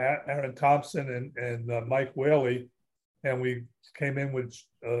Aaron Thompson and Mike Whaley, and we came in with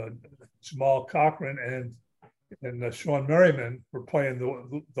Jamal Cochran and Sean Merriman were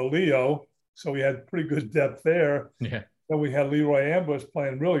playing the Leo, so we had pretty good depth there. Yeah. Then we had Leroy Ambush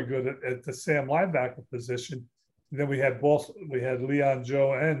playing really good at the Sam linebacker position. And then we had Leon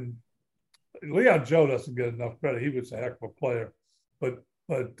Joe, and Leon Joe doesn't get enough credit. He was a heck of a player, but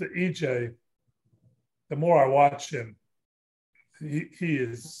EJ, the more I watch him, he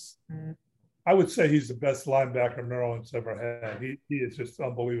is. I would say he's the best linebacker Maryland's ever had. He is just an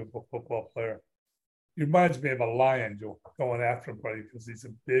unbelievable football player. He reminds me of a lion going after him, because he's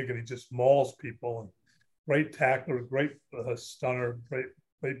big and he just mauls people. And great tackler, great stunner,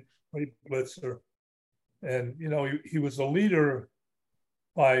 great blitzer. And, you know, he was a leader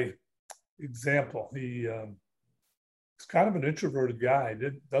by example. He's kind of an introverted guy.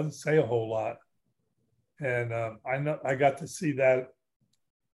 Doesn't say a whole lot. And I got to see that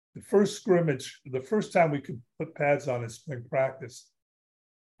the first scrimmage, the first time we could put pads on in spring practice.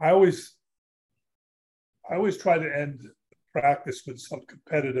 I always try to end practice with some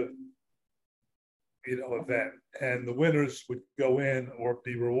competitive, you know, event, and the winners would go in or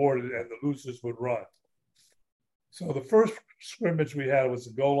be rewarded, and the losers would run. So the first scrimmage we had was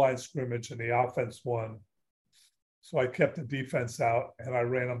a goal line scrimmage, and the offense won. So I kept the defense out, and I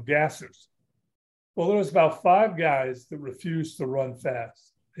ran them gassers. Well, there was about 5 guys that refused to run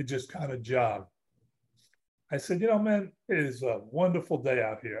fast. They just kind of jogged. I said, you know, man, it is a wonderful day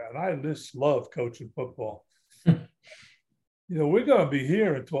out here, and I just love coaching football. You know, we're going to be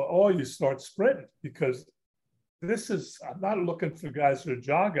here until all you start sprinting, because I'm not looking for guys that are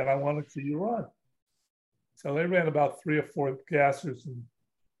jogging. I want to see you run. So they ran about 3 or 4 gassers, and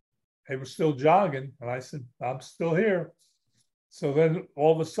they were still jogging. And I said, I'm still here. So then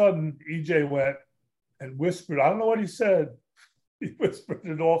all of a sudden, EJ went and whispered. I don't know what he said. He whispered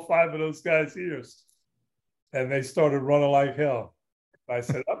in all 5 of those guys' ears. And they started running like hell. I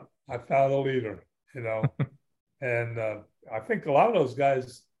said, oh, I found a leader, you know. And I think a lot of those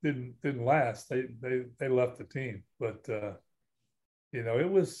guys didn't last. They left the team. But, you know,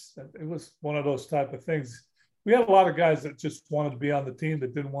 it was one of those type of things. We had a lot of guys that just wanted to be on the team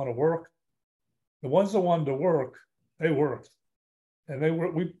that didn't want to work. The ones that wanted to work, they worked. And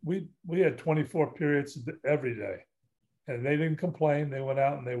we had 24 periods every day. And they didn't complain. They went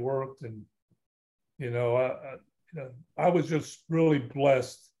out and they worked. And, you know, I was just really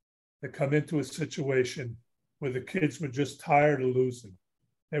blessed to come into a situation where the kids were just tired of losing.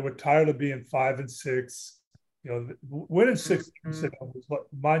 They were tired of being 5 and 6. You know, winning 6 was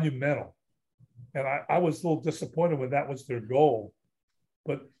monumental. And I was a little disappointed when that was their goal.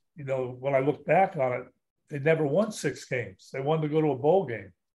 But, you know, when I look back on it, they never won 6 games. They wanted to go to a bowl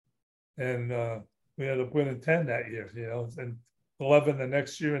game. And we ended up winning 10 that year, you know, and 11 the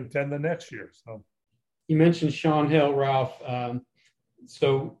next year and 10 the next year. So you mentioned Sean Hill, Ralph.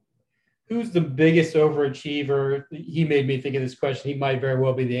 So who's the biggest overachiever? He made me think of this question. He might very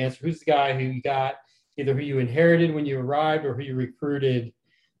well be the answer. Who's the guy who you got, either who you inherited when you arrived or who you recruited,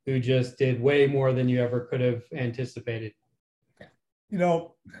 who just did way more than you ever could have anticipated? You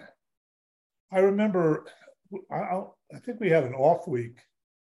know, I remember, I think we had an off week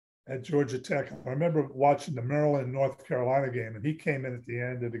at Georgia Tech. I remember watching the Maryland-North Carolina game, and he came in at the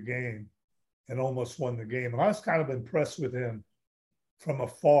end of the game and almost won the game. And I was kind of impressed with him from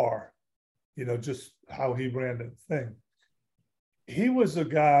afar, you know, just how he ran the thing. He was a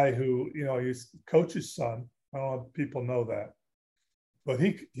guy who, you know, he's coach's son. I don't know if people know that. But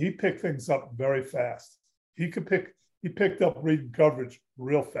he picked things up very fast. He picked up reading coverage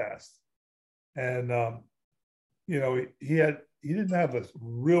real fast. And, you know, he had he didn't have a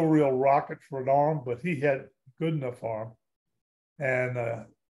real rocket for an arm, but he had good enough arm, and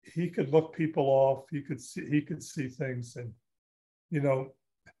he could look people off. He could see things, and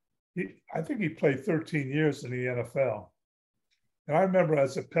I think he played 13 years in the NFL. And I remember I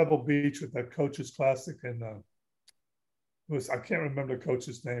was at Pebble Beach with that Coaches Classic, and I can't remember the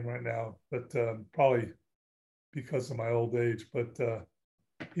coach's name right now, but probably because of my old age. But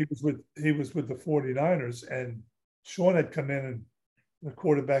he was with the 49ers, and Sean had come in, and the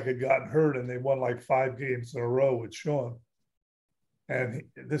quarterback had gotten hurt, and they won like 5 games in a row with Sean. And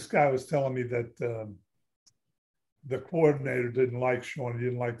this guy was telling me that the coordinator didn't like Sean. He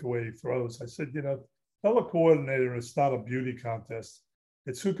didn't like the way he throws. I said, tell the coordinator it's not a beauty contest.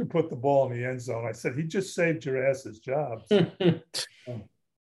 It's who can put the ball in the end zone. I said, he just saved your ass's job.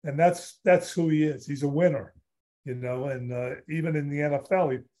 And that's who he is. He's a winner, and even in the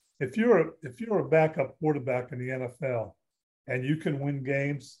NFL, if you're a backup quarterback in the NFL and you can win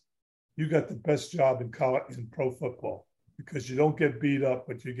games, you got the best job in college, in pro football, because you don't get beat up,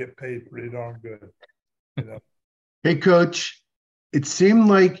 but you get paid pretty darn good. Hey, Coach, it seemed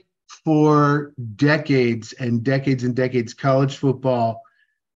like for decades and decades and decades, college football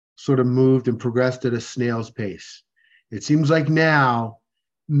sort of moved and progressed at a snail's pace. It seems like now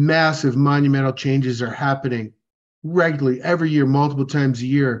massive monumental changes are happening regularly every year, multiple times a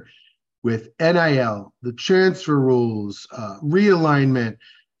year, with NIL, the transfer rules, realignment,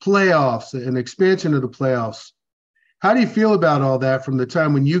 playoffs, and expansion of the playoffs. How do you feel about all that from the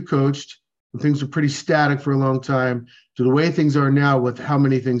time when you coached, when things were pretty static for a long time, to the way things are now with how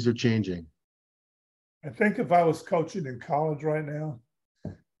many things are changing? I think if I was coaching in college right now,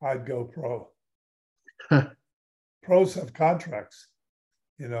 I'd go pro. Pros have contracts.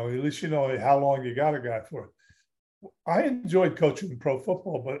 At least you know how long you got a guy for. I enjoyed coaching in pro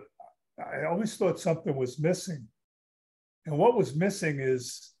football, but I always thought something was missing. And what was missing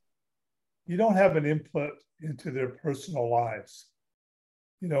is you don't have an input into their personal lives.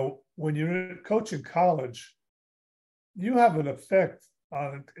 When you're coaching college, you have an effect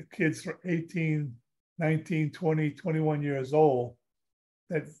on kids for 18, 19, 20, 21 years old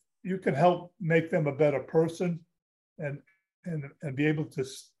that you can help make them a better person and be able to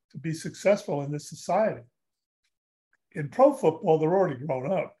be successful in this society. In pro football, they're already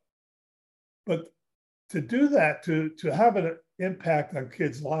grown up. But to do that, to have an impact on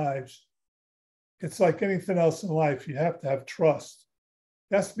kids' lives, it's like anything else in life. You have to have trust.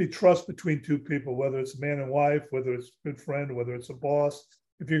 There has to be trust between two people, whether it's a man and wife, whether it's a good friend, whether it's a boss.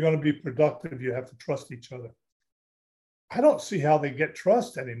 If you're going to be productive, you have to trust each other. I don't see how they get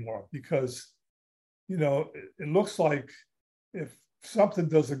trust anymore, because, it looks like if something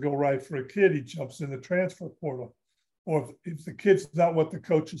doesn't go right for a kid, he jumps in the transfer portal. Or if the kid's not what the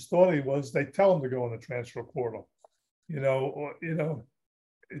coaches thought he was, they tell him to go in the transfer portal. Or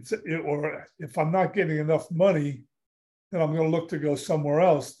if I'm not getting enough money, then I'm going to look to go somewhere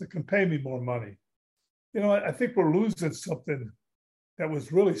else that can pay me more money. I think we're losing something that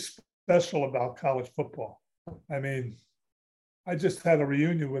was really special about college football. I mean, I just had a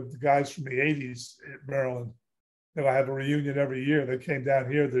reunion with the guys from the 80s at Maryland. I have a reunion every year. They came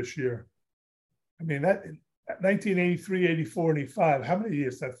down here this year. I mean, that 1983, 84, and 85, how many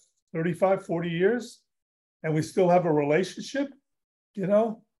years? That's 35, 40 years? And we still have a relationship,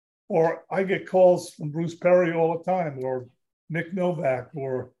 Or I get calls from Bruce Perry all the time, or Nick Novak,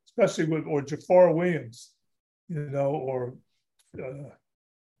 or especially or Jafar Williams, or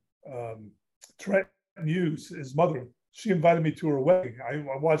Trent Hughes, his mother. She invited me to her wedding.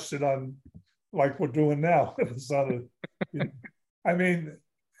 I watched it on, like we're doing now. It was on I mean,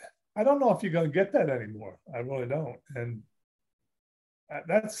 I don't know if you're going to get that anymore. I really don't. And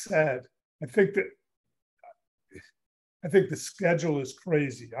that's sad. I think the schedule is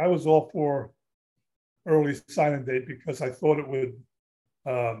crazy. I was all for early signing date because I thought it would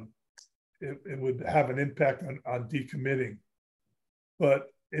have an impact on decommitting. But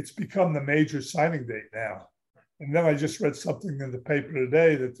it's become the major signing date now. And then I just read something in the paper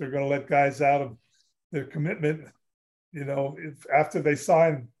today that they're going to let guys out of their commitment. If after they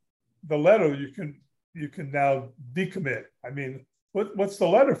sign the letter, you can now decommit. I mean, what's the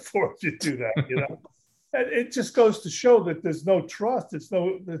letter for if you do that? And it just goes to show that there's no trust. It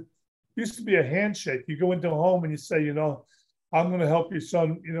used to be a handshake. You go into a home and you say, I'm going to help your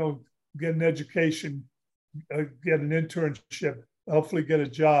son, get an education, get an internship, hopefully get a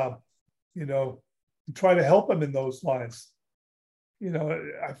job, and try to help him in those lines.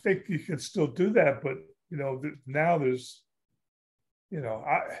 I think you can still do that, but, now there's,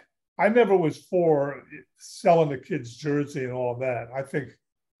 I never was for selling the kid's jersey and all of that. I think,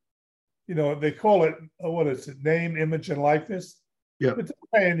 they call it, what is it, name, image, and likeness. Yeah. But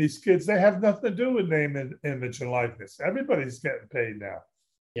they're paying these kids, they have nothing to do with name and image and likeness. Everybody's getting paid now.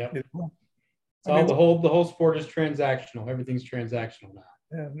 Yeah. The whole sport is transactional. Everything's transactional now.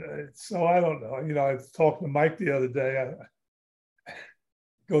 And so I don't know. I was talking to Mike the other day.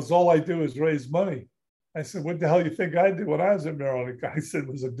 Goes, all I do is raise money. I said, what the hell you think I did when I was at Maryland? The guy said,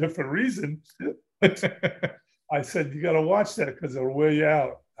 it was a different reason. I said, you got to watch that because it'll wear you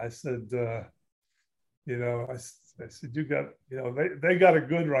out. I said, I said, you got, they got it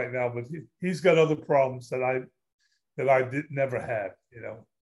good right now, but he's got other problems that I never had,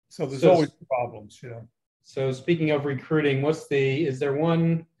 So there's always problems, So speaking of recruiting, is there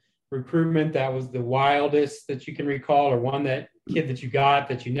one recruitment that was the wildest that you can recall, or one kid that you got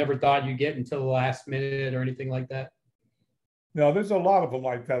that you never thought you'd get until the last minute or anything like that? No, there's a lot of them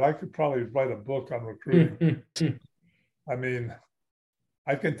like that. I could probably write a book on recruiting. I mean,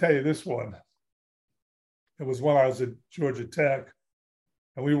 I can tell you this one. It was when I was at Georgia Tech,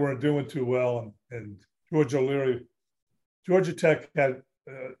 and we weren't doing too well. And George O'Leary, Georgia Tech had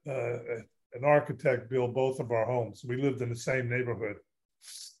an architect build both of our homes. We lived in the same neighborhood,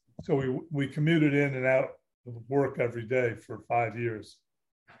 so we commuted in and out of work every day for 5 years.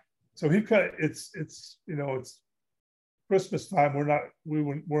 So it's Christmas time. We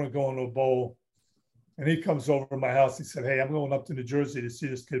weren't going to a bowl, and he comes over to my house. He said, "Hey, I'm going up to New Jersey to see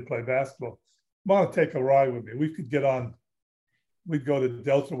this kid play basketball. Want to take a ride with me?" We could get on. We'd go to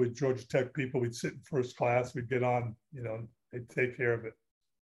Delta with Georgia Tech people. We'd sit in first class. We'd get on. They'd take care of it.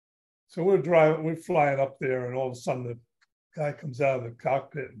 So we're flying up there, and all of a sudden the guy comes out of the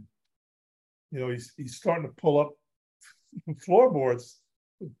cockpit, and he's starting to pull up floorboards.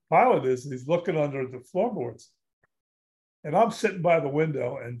 The pilot is, and he's looking under the floorboards. And I'm sitting by the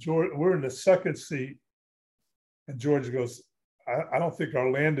window, and we're in the second seat, and George goes, I don't think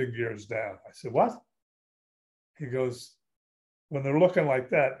our landing gear is down. I said, what? He goes, when they're looking like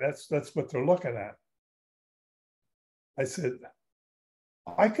that, that's what they're looking at. I said,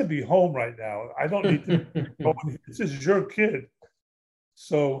 I could be home right now. I don't need to go. This is your kid.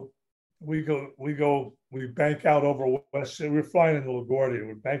 So we bank out over Westchester. We're flying into LaGuardia.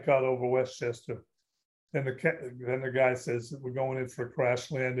 We bank out over Westchester. Then the guy says, we're going in for a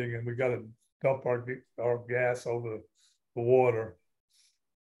crash landing, and we got to dump our gas over the water.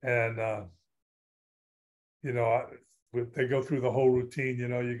 And, they go through the whole routine.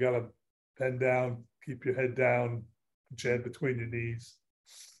 You got to bend down, keep your head down, put your head between your knees.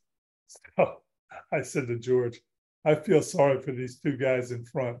 So I said to George, I feel sorry for these two guys in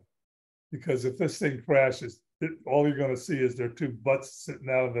front, because if this thing crashes, all you're going to see is their two butts sitting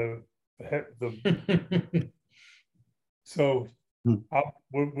out of the So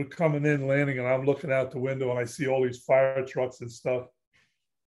we're coming in, landing, and I'm looking out the window, and I see all these fire trucks and stuff.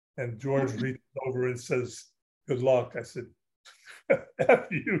 And George reaches over and says, "Good luck." I said, "F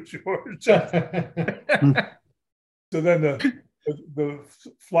you, George." So then the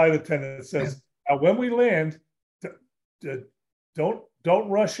flight attendant says, "Now, when we land, don't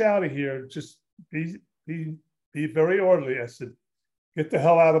rush out of here. Just be very orderly." I said, "Get the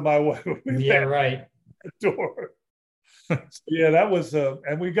hell out of my way." Yeah, right. The door. So, yeah, that was,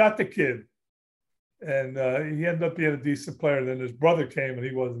 and we got the kid, and he ended up being a decent player. Then his brother came, and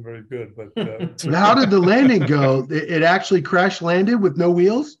he wasn't very good. But so how did the landing go? It actually crash landed with no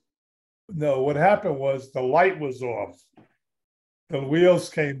wheels? No, what happened was the light was off. The wheels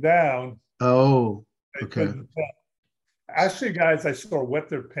came down. Oh, okay. Actually, guys, I saw wet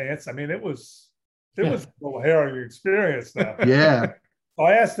their pants. I mean, it was a little harrowing experience now. Yeah.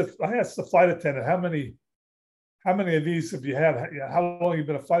 I asked the flight attendant, how many of these have you had? How long have you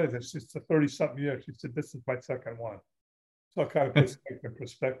been a flight attendant? She said 30-something years. She said, this is my second one. So I kind of put it in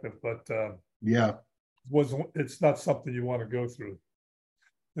perspective, but yeah, it's not something you want to go through.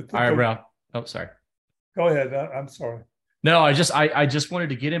 All right, Ralph. Oh, sorry. Go ahead. I'm sorry. No, I just wanted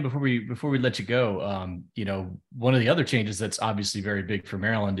to get in before we let you go. One of the other changes that's obviously very big for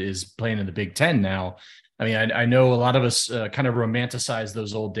Maryland is playing in the Big Ten now. I mean, I know a lot of us kind of romanticize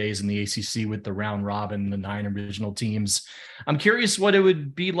those old days in the ACC with the round robin, the 9 original teams. I'm curious what it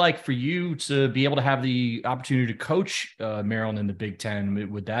would be like for you to be able to have the opportunity to coach Maryland in the Big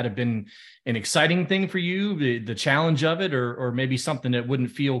Ten. Would that have been an exciting thing for you, the challenge of it, or maybe something that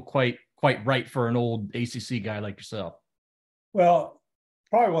wouldn't feel quite right for an old ACC guy like yourself? Well,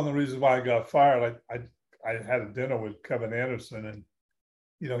 probably one of the reasons why I got fired, I had a dinner with Kevin Anderson, and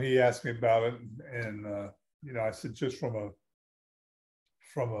he asked me about it, and I said, just from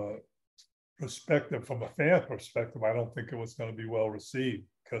a perspective, from a fan perspective, I don't think it was going to be well received,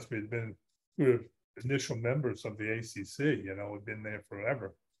 because we were initial members of the ACC. We'd been there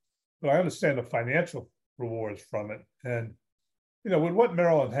forever, but I understand the financial rewards from it. And, with what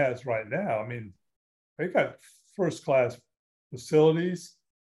Maryland has right now, I mean, they got first-class facilities.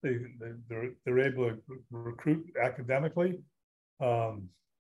 They're able to recruit academically. I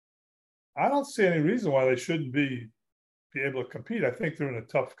don't see any reason why they shouldn't be able to compete. I think they're in a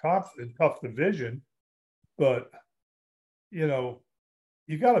tough division, but you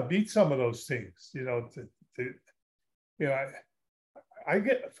got to beat some of those teams.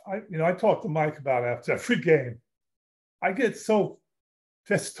 I talk to Mike about after every game. I get so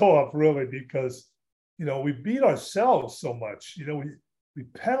pissed off really because we beat ourselves so much. We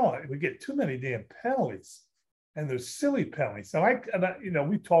penalize. We get too many damn penalties, and they're silly penalties. And I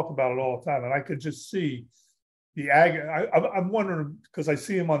we talk about it all the time, and I could just see the I'm wondering because I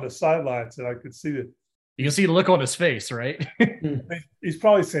see him on the sidelines, and I could see that. You can see the look on his face, right? He's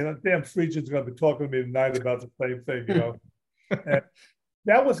probably saying, "Damn, Friedgen's going to be talking to me tonight about the same thing," And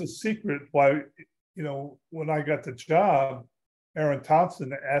that was a secret why, when I got the job, Aaron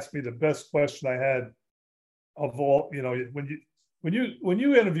Thompson asked me the best question I had of all. When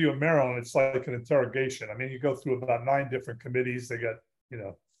you interview a Maryland, it's like an interrogation. I mean, you go through about 9 different committees. They got,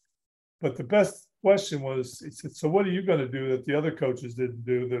 but the best question was, he said, "So what are you going to do that the other coaches didn't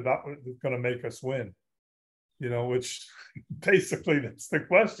do? They're not going to make us win." Which basically that's the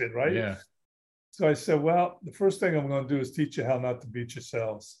question, right? Yeah. So I said, well, the first thing I'm going to do is teach you how not to beat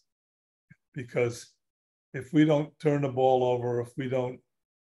yourselves. Because if we don't turn the ball over, if we don't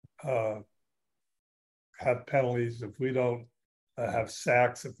have penalties, if we don't have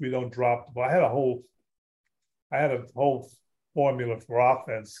sacks, if we don't drop the ball, I had a whole formula for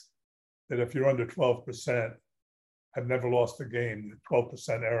offense that if you're under 12%, I've never lost a game,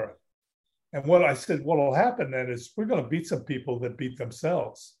 12% error. And what I said, what will happen then is we're going to beat some people that beat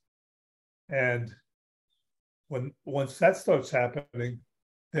themselves. And once that starts happening,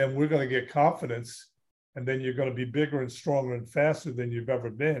 then we're going to get confidence, and then you're going to be bigger and stronger and faster than you've ever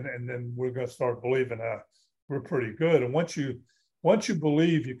been. And then we're going to start believing we're pretty good. And once you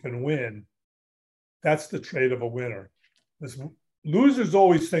believe you can win, that's the trait of a winner. Losers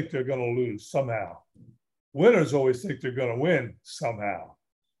always think they're going to lose somehow. Winners always think they're going to win somehow.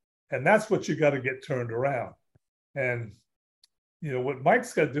 And that's what you got to get turned around. And, what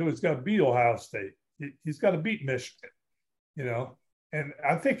Mike's got to do is got to beat Ohio State. He's got to beat Michigan, and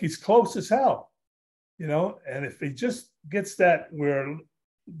I think he's close as hell, and if he just gets that where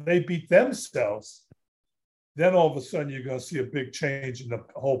they beat themselves, then all of a sudden you're going to see a big change in the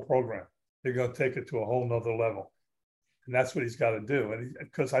whole program. They're going to take it to a whole nother level. And that's what he's got to do. And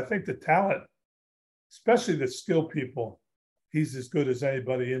because I think the talent, especially the skill people, he's as good as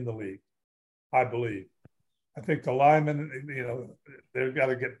anybody in the league, I believe. I think the linemen, they've got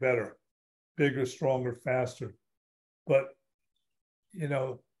to get better, bigger, stronger, faster. But,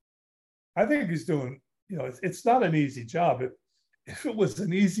 I think he's doing, it's not an easy job. If it was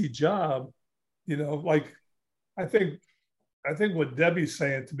an easy job, like I think what Debbie's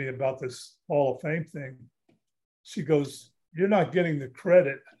saying to me about this Hall of Fame thing, she goes, "You're not getting the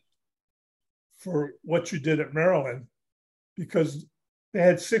credit for what you did at Maryland because they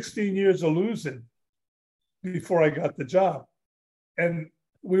had 16 years of losing before I got the job. And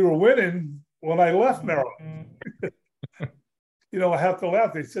we were winning when I left Maryland." I have to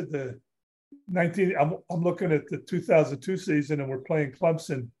laugh. They said I'm looking at the 2002 season and we're playing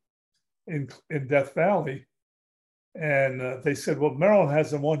Clemson in Death Valley. And they said, well, Maryland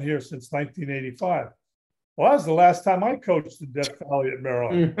hasn't won here since 1985. Well, that was the last time I coached in Death Valley at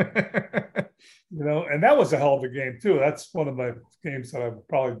Maryland. And that was a hell of a game too. That's one of my games that I would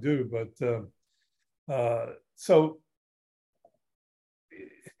probably do. But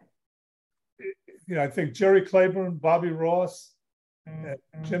I think Jerry Claiborne, Bobby Ross, and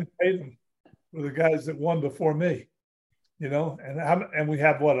Jim Tatum were the guys that won before me. And we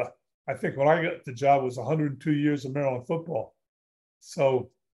had I think when I got the job was 102 years of Maryland football. So,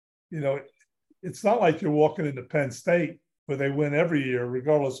 it's not like you're walking into Penn State where they win every year,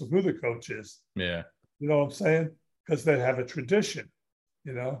 regardless of who the coach is. Yeah. You know what I'm saying? Because they have a tradition,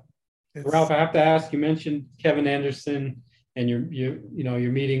 Ralph, I have to ask, you mentioned Kevin Anderson and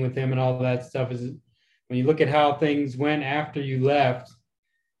your meeting with him and all that stuff. Is it, when you look at how things went after you left,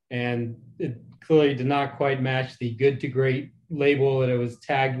 and it clearly did not quite match the good to great label that it was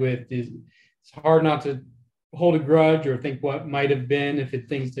tagged with, it's hard not to hold a grudge or think what might have been if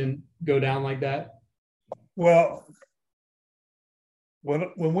things didn't go down like that? Well,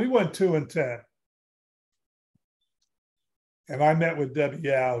 when we went 2-10, and I met with Debbie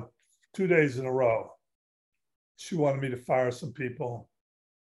Yao 2 days in a row, she wanted me to fire some people,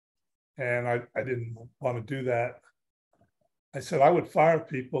 and I didn't want to do that. I said I would fire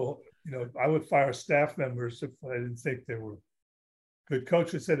people I would fire staff members if I didn't think they were good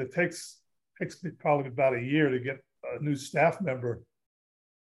coaches. Said it takes me probably about a year to get a new staff member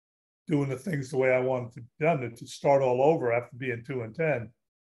doing the things the way I want it done. To start all over after being 2-10,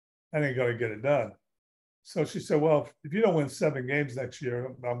 I ain't going to get it done. So she said, well, if you don't win 7 games next year,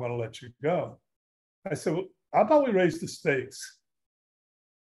 I'm going to let you go. I said, well, how about we raise the stakes?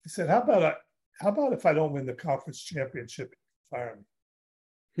 He said, how about if I don't win the conference championship, fire me?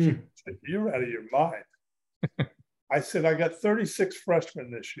 She said, you're out of your mind. I said, I got 36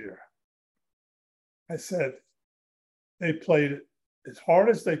 freshmen this year. I said, they played as hard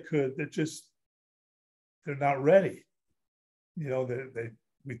as they could. They're not ready.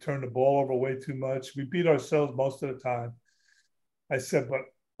 We turned the ball over way too much. We beat ourselves most of the time. I said, but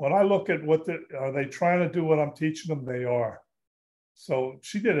when I look at are they trying to do what I'm teaching them? They are. So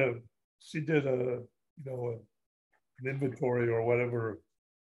she did an inventory or whatever,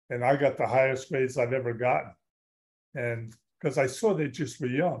 and I got the highest grades I've ever gotten. And because I saw they just were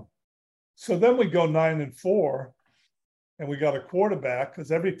young. So then we go 9-4, and we got a quarterback,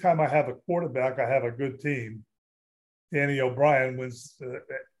 because every time I have a quarterback, I have a good team. Danny O'Brien wins the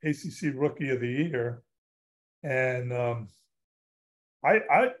ACC Rookie of the Year. And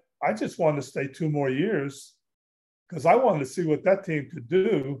I just wanted to stay 2 more years because I wanted to see what that team could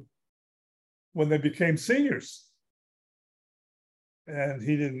do when they became seniors. And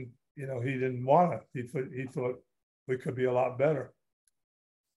he didn't want it. He thought we could be a lot better.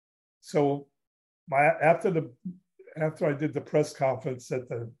 So after I did the press conference at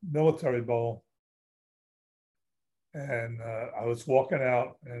the Military Bowl, and I was walking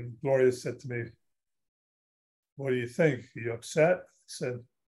out, and Gloria said to me, what do you think? Are you upset? I said,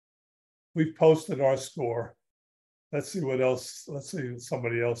 we've posted our score. Let's see what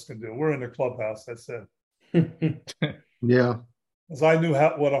somebody else can do. We're in the clubhouse, I said. Yeah. Because I knew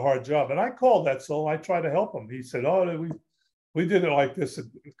what a hard job. And I called Etzel. I tried to help him. He said, oh, we did it like this in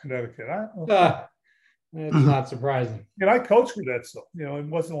Connecticut. It's not surprising. And I coached with Etzel. It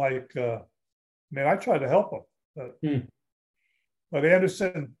wasn't like, I tried to help him. But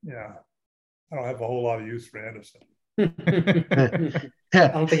Anderson, I don't have a whole lot of use for Anderson. I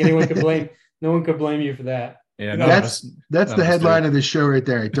don't think anyone could blame. No one could blame you for that. Yeah, that's the headline of the show right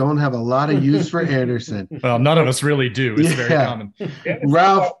there. I don't have a lot of use for Anderson. Well, none of us really do. It's very common.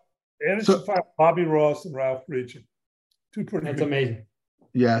 Anderson found Bobby Ross and Ralph Friedgen. That's amazing.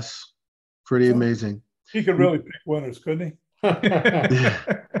 Yes, pretty amazing. He could really pick winners, couldn't he?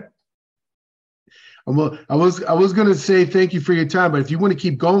 Well, I was going to say thank you for your time, but if you want to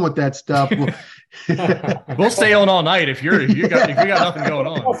keep going with that stuff, we'll stay on all night if you got nothing going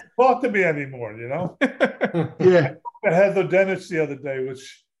on. Don't talk to me anymore, Yeah. I had the dentist the other day,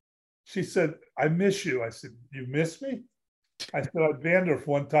 which she said, I miss you. I said, you miss me? I said, I banned her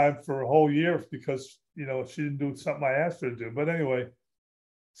for one time for a whole year because, she didn't do something I asked her to do. But anyway,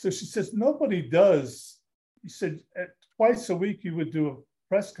 so she says, nobody does. He said, twice a week you would do a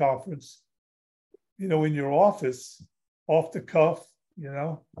press conference, in your office, off the cuff,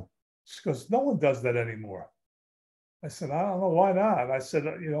 She goes, no one does that anymore. I said, I don't know why not. I said,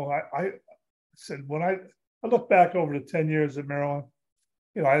 I said, when I look back over the 10 years at Maryland,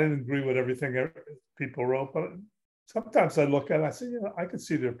 I didn't agree with everything people wrote, but sometimes I look at it, I say, I can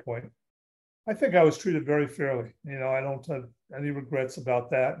see their point. I think I was treated very fairly. I don't have any regrets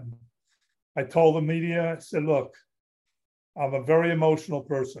about that. And I told the media, I said, look, I'm a very emotional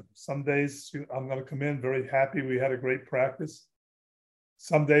person. Some days I'm going to come in very happy we had a great practice.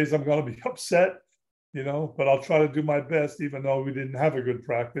 Some days I'm going to be upset, but I'll try to do my best, even though we didn't have a good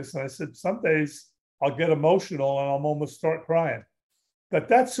practice. And I said, some days I'll get emotional and I'll almost start crying. But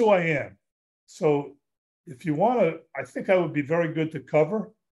that's who I am. So if you want to, I think I would be very good to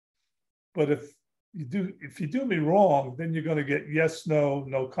cover. But if you do me wrong, then you're going to get yes,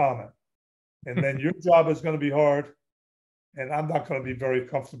 no comment. And then your job is going to be hard. And I'm not going to be very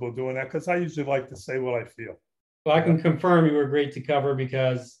comfortable doing that because I usually like to say what I feel. Well, I can confirm you were great to cover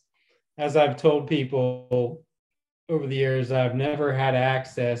because, as I've told people over the years, I've never had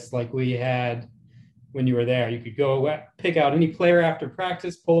access like we had when you were there. You could go pick out any player after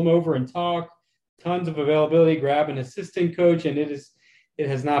practice, pull them over and talk, tons of availability, grab an assistant coach, and it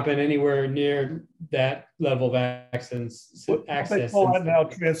has not been anywhere near that level of access. They call that now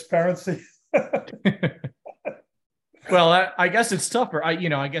transparency. Well, I guess it's tougher.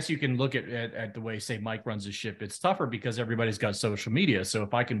 I guess you can look at the way, say, Mike runs his ship. It's tougher because everybody's got social media. So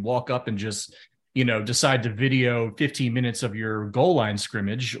if I can walk up and just, decide to video 15 minutes of your goal line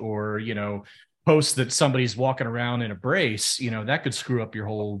scrimmage or, post that somebody's walking around in a brace, that could screw up your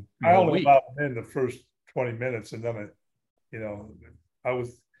whole I only week. allowed in the first 20 minutes. And then,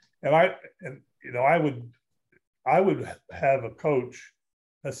 I would have a coach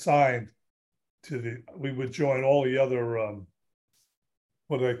assigned we would join all the other,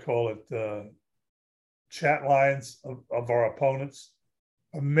 what do they call it? Chat lines of our opponents.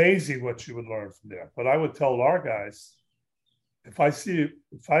 Amazing what you would learn from there. But I would tell our guys, if I see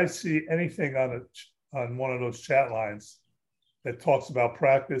anything on one of those chat lines that talks about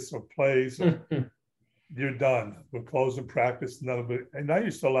practice or plays, you're done. We're closing practice. None of it. And I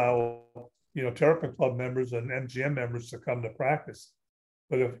used to allow, Terrapin Club members and MGM members to come to practice.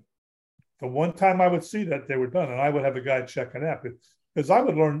 But if the one time I would see that, they were done, and I would have a guy checking that, because I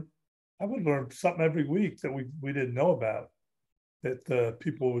would learn something every week that we didn't know about, that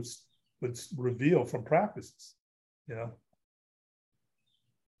people would reveal from practices.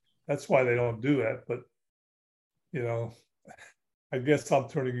 That's why they don't do that. But I guess I'm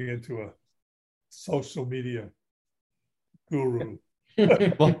turning into a social media guru.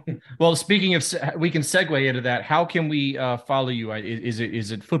 well, speaking of, we can segue into that. How can we follow you? Is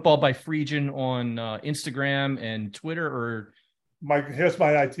it Football by Friedgen on Instagram and Twitter, or here's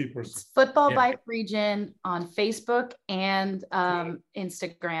my IT person? It's Football by Friedgen on Facebook and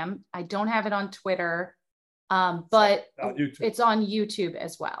Instagram. I don't have it on Twitter, but it's on YouTube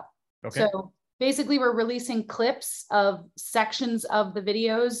as well. Okay. So basically, we're releasing clips of sections of the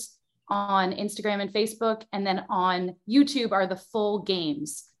videos on Instagram and Facebook, and then on YouTube are the full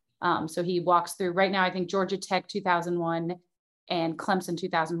games. So he walks through right now. I think Georgia Tech 2001 and Clemson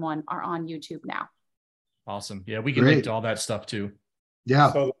 2001 are on YouTube now. Awesome. Yeah, we can link to all that stuff too.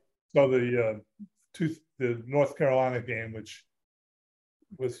 Yeah. So the North Carolina game, which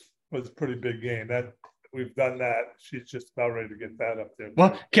was a pretty big game, that we've done that. She's just about ready to get that up there.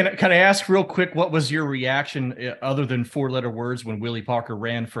 Well, can I ask real quick, what was your reaction other than 4-letter words when Willie Parker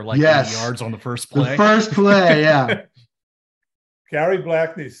ran for 80 yards on the first play? The first play, yeah. Gary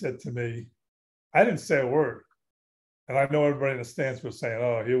Blackney said to me, I didn't say a word. And I know everybody in the stands was saying,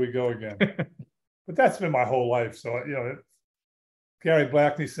 oh, here we go again. But that's been my whole life. So, Gary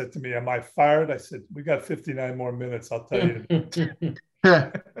Blackney said to me, am I fired? I said, we got 59 more minutes, I'll tell you.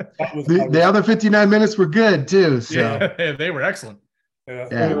 The other 59 minutes were good too. So yeah, they were excellent. Yeah.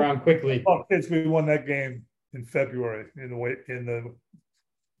 Went around quickly. Oh, kids, we won that game in February in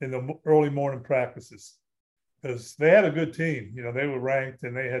the early morning practices, because they had a good team. They were ranked,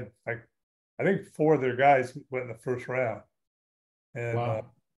 and they had I think 4 of their guys went in the first round, and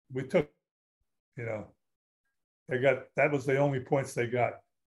we took. That was the only points they got.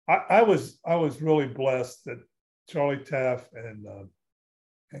 I was really blessed that Charlie Taff and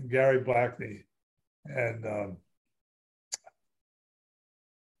Gary Blackney and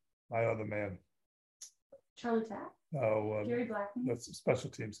my other man. Charlie Taff? Oh, Gary Blackney? That's a special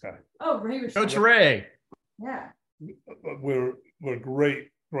teams guy. Oh, Ray. Coach Ray. Yeah. We're great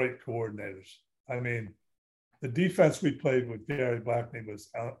coordinators. I mean, the defense we played with Gary Blackney was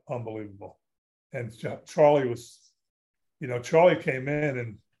unbelievable. And Charlie was, Charlie came in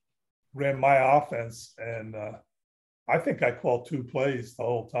and ran my offense, and I think I called 2 plays the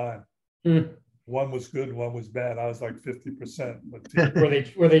whole time. One was good, one was bad. I was like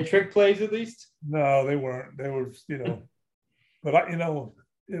 50%. Were they trick plays at least? No, they weren't. They were, but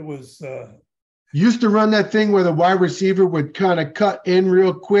it was. Used to run that thing where the wide receiver would kind of cut in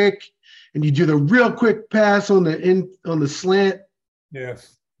real quick, and you do the real quick pass on the slant.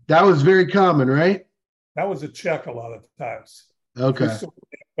 Yes, that was very common, right? That was a check a lot of times. Okay. We saw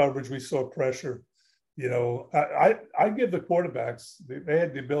coverage, we saw pressure. I give the quarterbacks, they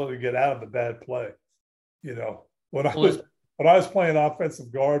had the ability to get out of a bad play. When I was playing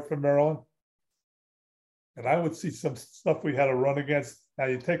offensive guard for Maryland, and I would see some stuff we had to run against. Now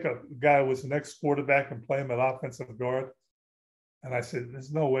you take a guy who was an ex-quarterback and play him at offensive guard, and I said,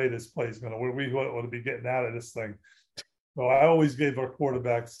 "There's no way this play is going to. We ought to be getting out of this thing." So I always gave our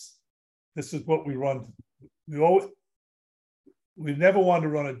quarterbacks, "This is what we run." We never wanted to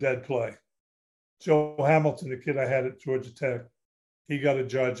run a dead play. Joe Hamilton, the kid I had at Georgia Tech, he got a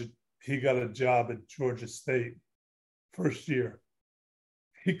job at Georgia State first year.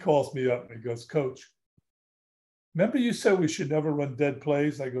 He calls me up and he goes, "Coach, remember you said we should never run dead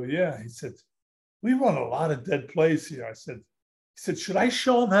plays?" I go, "Yeah." He said, "We run a lot of dead plays here." He said, "Should I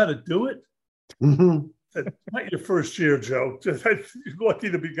show him how to do it?" Mm-hmm. I said, "Not your first year, Joe. You're lucky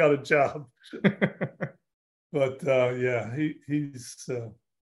to be got a job." But yeah, he's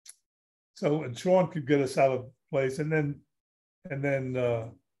so, and Sean could get us out of place, and then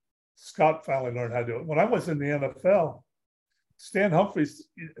Scott finally learned how to do it. When I was in the NFL, Stan Humphries,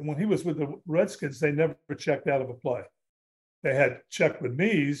 when he was with the Redskins, they never checked out of a play. They had check with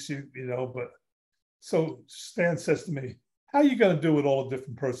knees, but so Stan says to me, how are you going to do with all the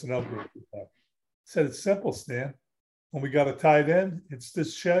different personnel groups? I said, it's simple, Stan. When we got a tight end, it's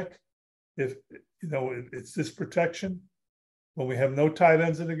this check. If, it's this protection. When we have no tight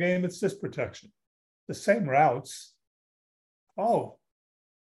ends in the game, it's this protection. The same routes. That's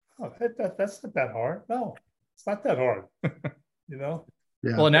not that hard. No, it's not that hard.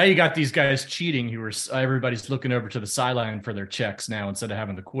 Yeah. Well, now you got these guys cheating who are everybody's looking over to the sideline for their checks now instead of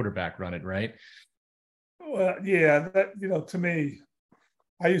having the quarterback run it, right? Well, yeah, that, to me,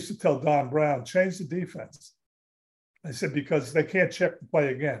 I used to tell Don Brown, change the defense. I said, because they can't check the play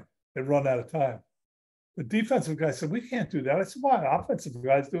again. They run out of time. The defensive guy said, we can't do that. I said, why? Offensive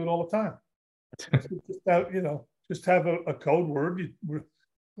guys do it all the time. Just have a code word,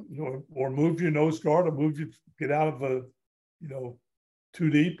 or move your nose guard, or get out of a, 2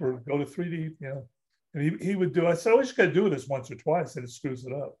 deep or go to 3 deep, And he would do. I said, you just got to do this once or twice, and it screws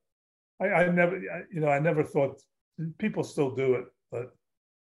it up. I never thought, people still do it, but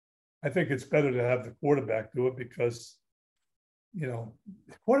I think it's better to have the quarterback do it because, the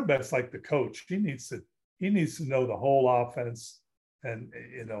quarterback's like the coach. He needs to know the whole offense and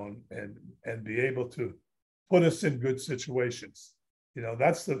be able to put us in good situations.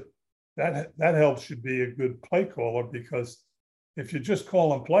 That helps you be a good play caller, because if you're just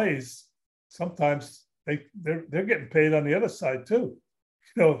calling plays, sometimes they're getting paid on the other side too.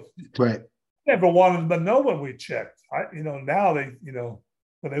 Right. Never wanted them to know when we checked. Now they,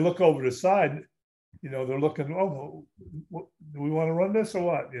 when they look over the side, they're looking, do we want to run this or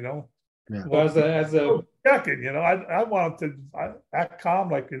what? Yeah. Well, as a checking, I want them to act calm,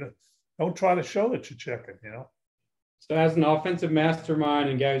 like, don't try to show that you're checking, So as an offensive mastermind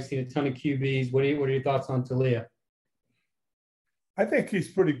and guy who's seen a ton of QBs, what are your thoughts on Talia? I think he's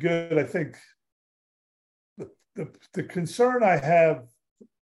pretty good. I think the concern I have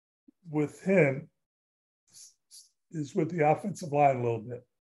with him is with the offensive line a little bit.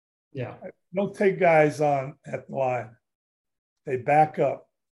 Yeah. Don't take guys on at the line. They back up.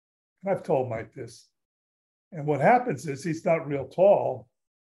 And I've told Mike this. And what happens is he's not real tall.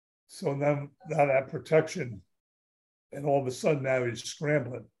 So then that protection, and all of a sudden now he's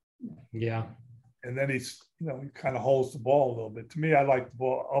scrambling. Yeah. And then he's, he kind of holds the ball a little bit. To me, I like the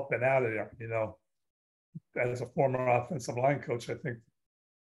ball up and out of there, As a former offensive line coach, I think,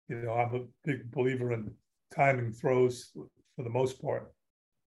 I'm a big believer in timing throws for the most part,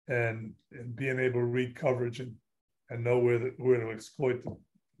 and being able to read coverage and know where to exploit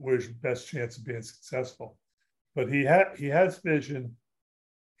where's your best chance of being successful. But he has vision.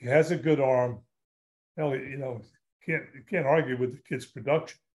 He has a good arm. Hell, you can't argue with the kid's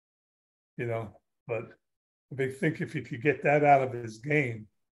production, But I think if he could get that out of his game,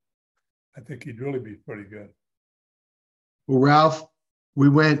 I think he'd really be pretty good. Well, Ralph, we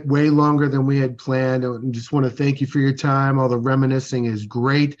went way longer than we had planned. I just want to thank you for your time. All the reminiscing is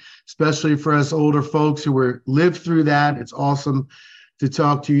great, especially for us older folks who lived through that. It's awesome to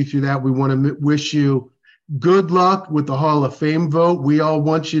talk to you through that. We want to wish you good luck with the Hall of Fame vote. We all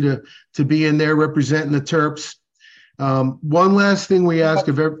want you to be in there representing the Terps. One last thing we ask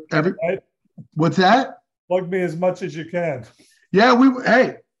of every what's that? Plug me as much as you can. Yeah,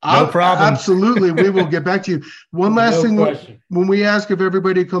 no problem. Absolutely. We will get back to you. One last thing. When we ask if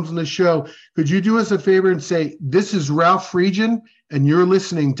everybody comes on the show, could you do us a favor and say, this is Ralph Friedgen, and you're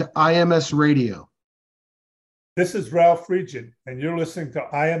listening to IMS Radio. This is Ralph Friedgen, and you're listening to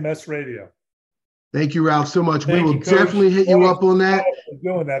IMS Radio. Thank you, Ralph, so much. We will definitely hit you up on that. I'm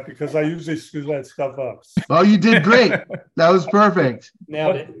doing that because I usually screw that stuff up. Oh, you did great. That was perfect.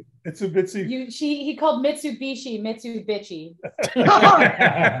 Nailed it. It's a bitsy. He called Mitsubishi Mitsubishi.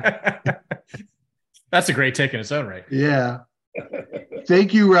 That's a great take in its own right. Yeah.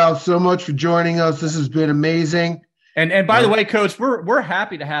 Thank you, Ralph, so much for joining us. This has been amazing. And by the way, Coach, we're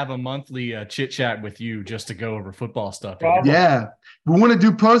happy to have a monthly chit chat with you just to go over football stuff. Yeah. We want to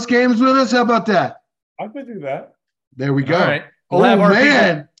do post games with us. How about that? I could do that. There we go. All right.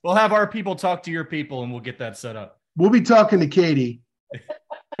 We'll have our people talk to your people, and we'll get that set up. We'll be talking to Katie.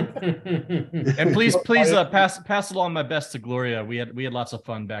 And please pass along my best to Gloria. We had lots of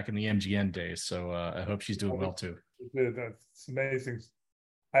fun back in the MGN days, so I hope she's doing well too. It's amazing.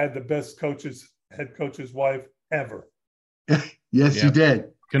 I had the best head coach's wife ever. Yes, you did.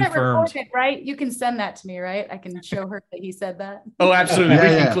 Confirmed. It, right? You can send that to me, right? I can show her that he said that. Oh, absolutely.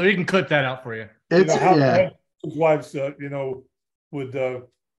 We can clip that out for you. Wives, would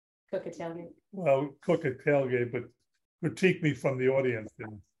cook a tailgate. Well, cook a tailgate, but critique me from the audience.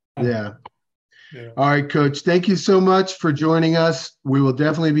 Yeah. All right, Coach. Thank you so much for joining us. We will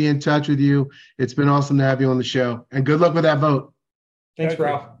definitely be in touch with you. It's been awesome to have you on the show. And good luck with that vote. Thanks,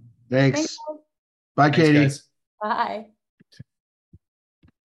 Ralph. Thanks. Bye, Katie. Bye.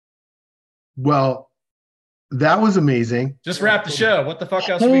 Well, that was amazing. Just wrap the show. What the fuck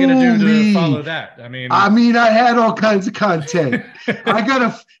else are we going to do to follow that? I mean, I had all kinds of content.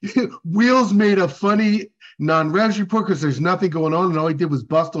 Wheels made a funny non-revs report because there's nothing going on, and all he did was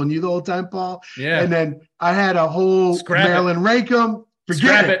bust on you the whole time, Paul. Yeah. And then I had a whole Maryland Rankum.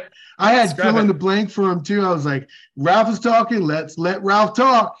 Forget it. I had fill in the blank for him too. I was like, Ralph is talking. Let's let Ralph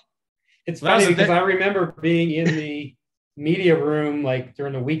talk. It's funny because I remember being in the media room, like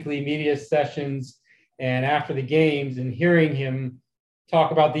during the weekly media sessions and after the games, and hearing him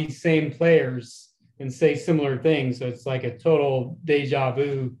talk about these same players and say similar things. So it's like a total deja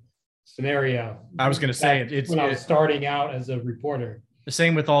vu scenario. I was going to say it's when I was starting out as a reporter. The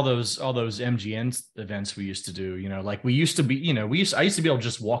same with all those MGN events we used to do. Like we used to be, I used to be able to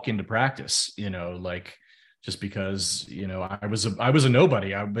just walk into practice, like just because I was a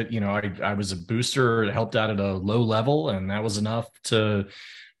nobody. I was a booster, helped out at a low level, and that was enough to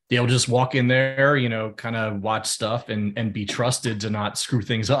be able to just walk in there, kind of watch stuff and be trusted to not screw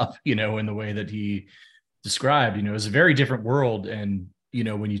things up, in the way that he described. It was a very different world. And,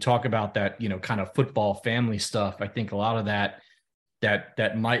 when you talk about that, kind of football family stuff, I think a lot of that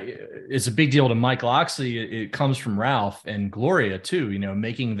is a big deal to Mike Loxley. It comes from Ralph and Gloria too,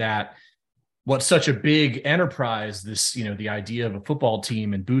 making that what's such a big enterprise, this, the idea of a football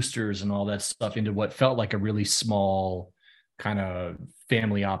team and boosters and all that stuff into what felt like a really small kind of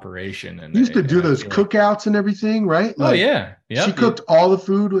family operation. And you used to do those cookouts and everything, right? Like, yeah. She cooked all the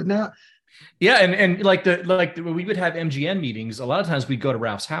food with now. Yeah, and we would have MGN meetings. A lot of times we'd go to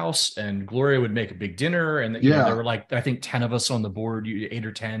Ralph's house, and Gloria would make a big dinner, and there were like I think 10 of us on the board, 8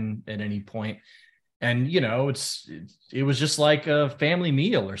 or 10 at any point, and it was just like a family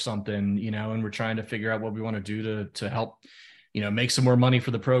meal or something, and we're trying to figure out what we want to do to help, make some more money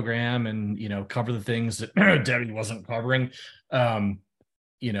for the program and cover the things that Debbie wasn't covering.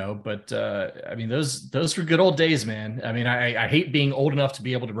 But I mean, those were good old days, man. I mean, I hate being old enough to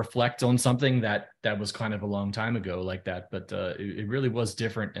be able to reflect on something that was kind of a long time ago like that, but it really was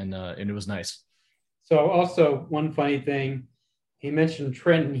different, and it was nice. So also one funny thing, he mentioned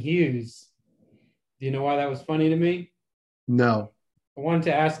Trenton Hughes. Do you know why that was funny to me? No. I wanted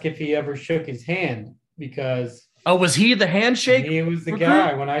to ask if he ever shook his hand, because was he the handshake? He was the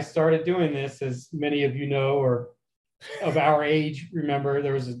guy when I started doing this, as many of you know, or of our age remember.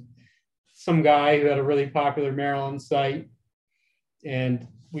 There was some guy who had a really popular Maryland site, and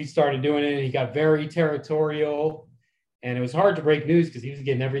we started doing it, and he got very territorial, and it was hard to break news because he was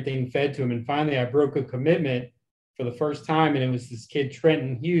getting everything fed to him. And finally I broke a commitment for the first time, and it was this kid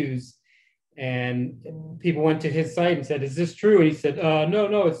Trenton Hughes, and people went to his site and said, "Is this true?" And he said,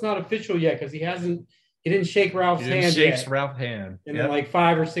 no, it's not official yet, because he didn't shake Ralph's hand yet. Ralph's hand. And then like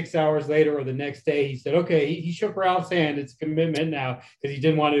 5 or 6 hours later, or the next day, he said, okay, he shook Ralph's hand. It's a commitment now, because he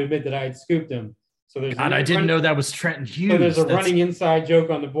didn't want to admit that I had scooped him. So I didn't know that was Trenton Hughes. So there's a running inside joke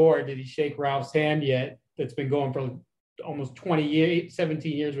on the board. Did he shake Ralph's hand yet? That's been going for almost 20 years,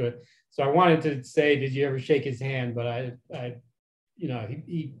 17 years with. So I wanted to say, did you ever shake his hand? But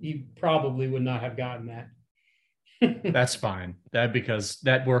he probably would not have gotten that. That's fine. Because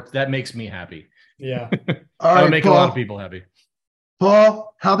that makes me happy. Yeah. All right, make Paul, a lot of people happy.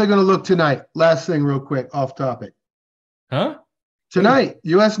 Paul, how they going to look tonight? Last thing real quick, off topic. Huh? Tonight,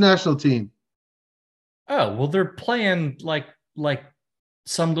 U.S. national team. Oh, well, they're playing like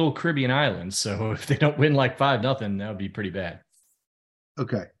some little Caribbean island. So if they don't win like 5-0, that would be pretty bad.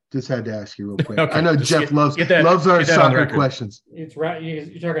 Okay. Just had to ask you real quick. Okay, I know Jeff loves our soccer questions. You're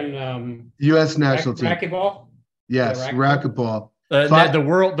talking U.S. national team. Racquetball? Yes, racquetball. The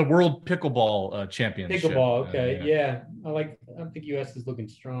world pickleball championship. Pickleball, okay, yeah. I think U.S. is looking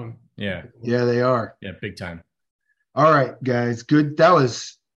strong. Yeah, they are. Yeah, big time. All right, guys, good. That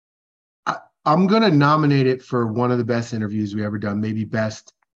was. I'm gonna nominate it for one of the best interviews we ever done, maybe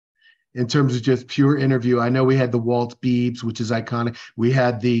best in terms of just pure interview. I know we had the Walt Beebs, which is iconic. We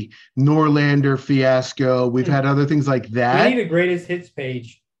had the Norlander fiasco. We've had other things like that. We need a greatest hits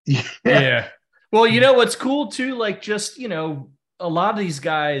page. Yeah. Well, what's cool too, like just, a lot of these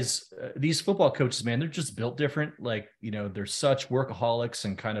guys, these football coaches, man, they're just built different. Like, they're such workaholics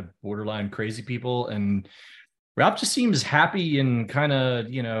and kind of borderline crazy people. And Ralph just seems happy and kind of,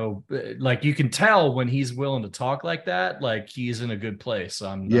 like you can tell when he's willing to talk like that, like he's in a good place.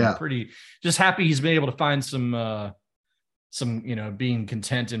 I'm pretty just happy he's been able to find some, being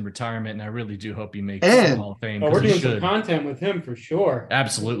content in retirement. And I really do hope he makes the Hall of Fame. We're doing some content with him for sure.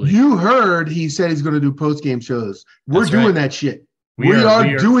 Absolutely. You heard he said he's going to do post-game shows. We're doing that shit. We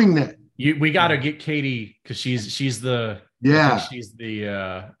are doing that. We got to get Katie, because she's the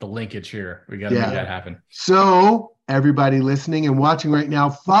linkage here. We got to make that happen. So everybody listening and watching right now,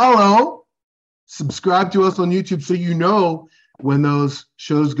 follow Subscribe to us on YouTube so you know when those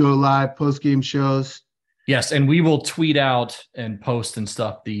shows go live, post-game shows. Yes, and we will tweet out and post and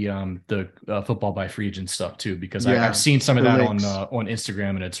stuff the football by Friedgen stuff too, because I've seen some of that on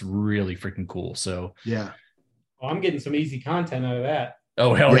Instagram, and it's really freaking cool. So yeah, well, I'm getting some easy content out of that.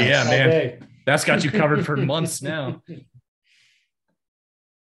 Oh hell yeah, man! That's got you covered for months now.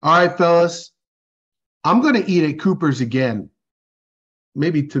 All right, fellas, I'm gonna eat at Cooper's again.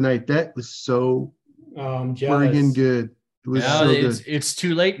 Maybe tonight. That was so friggin' good. It was good. It's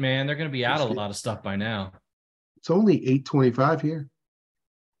too late, man. They're going to be out of a lot of stuff by now. It's only 8:25 here.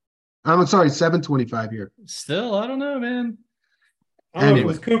 I'm sorry, 7:25 here. Still, I don't know, man. I don't know if it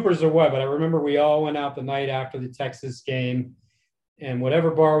was Cooper's or what, but I remember we all went out the night after the Texas game, and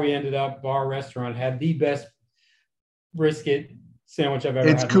whatever bar we ended up, bar restaurant, had the best brisket sandwich I've ever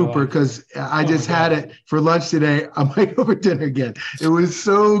had. It's Cooper because I just had it for lunch today. I might go for dinner again. It was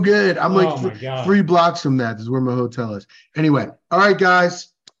so good. I'm like 3 blocks from that. This is where my hotel is. Anyway, all right,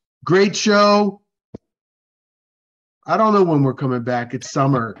 guys. Great show. I don't know when we're coming back. It's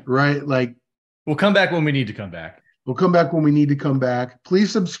summer, right? Like, we'll come back when we need to come back. We'll come back when we need to come back.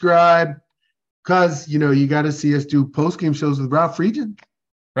 Please subscribe because, you got to see us do post-game shows with Ralph Friedgen.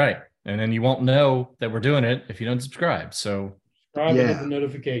 Right. And then you won't know that we're doing it if you don't subscribe. So subscribe and get the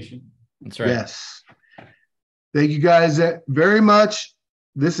notification. That's right. Yes. Thank you guys very much.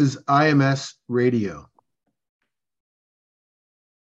 This is IMS Radio.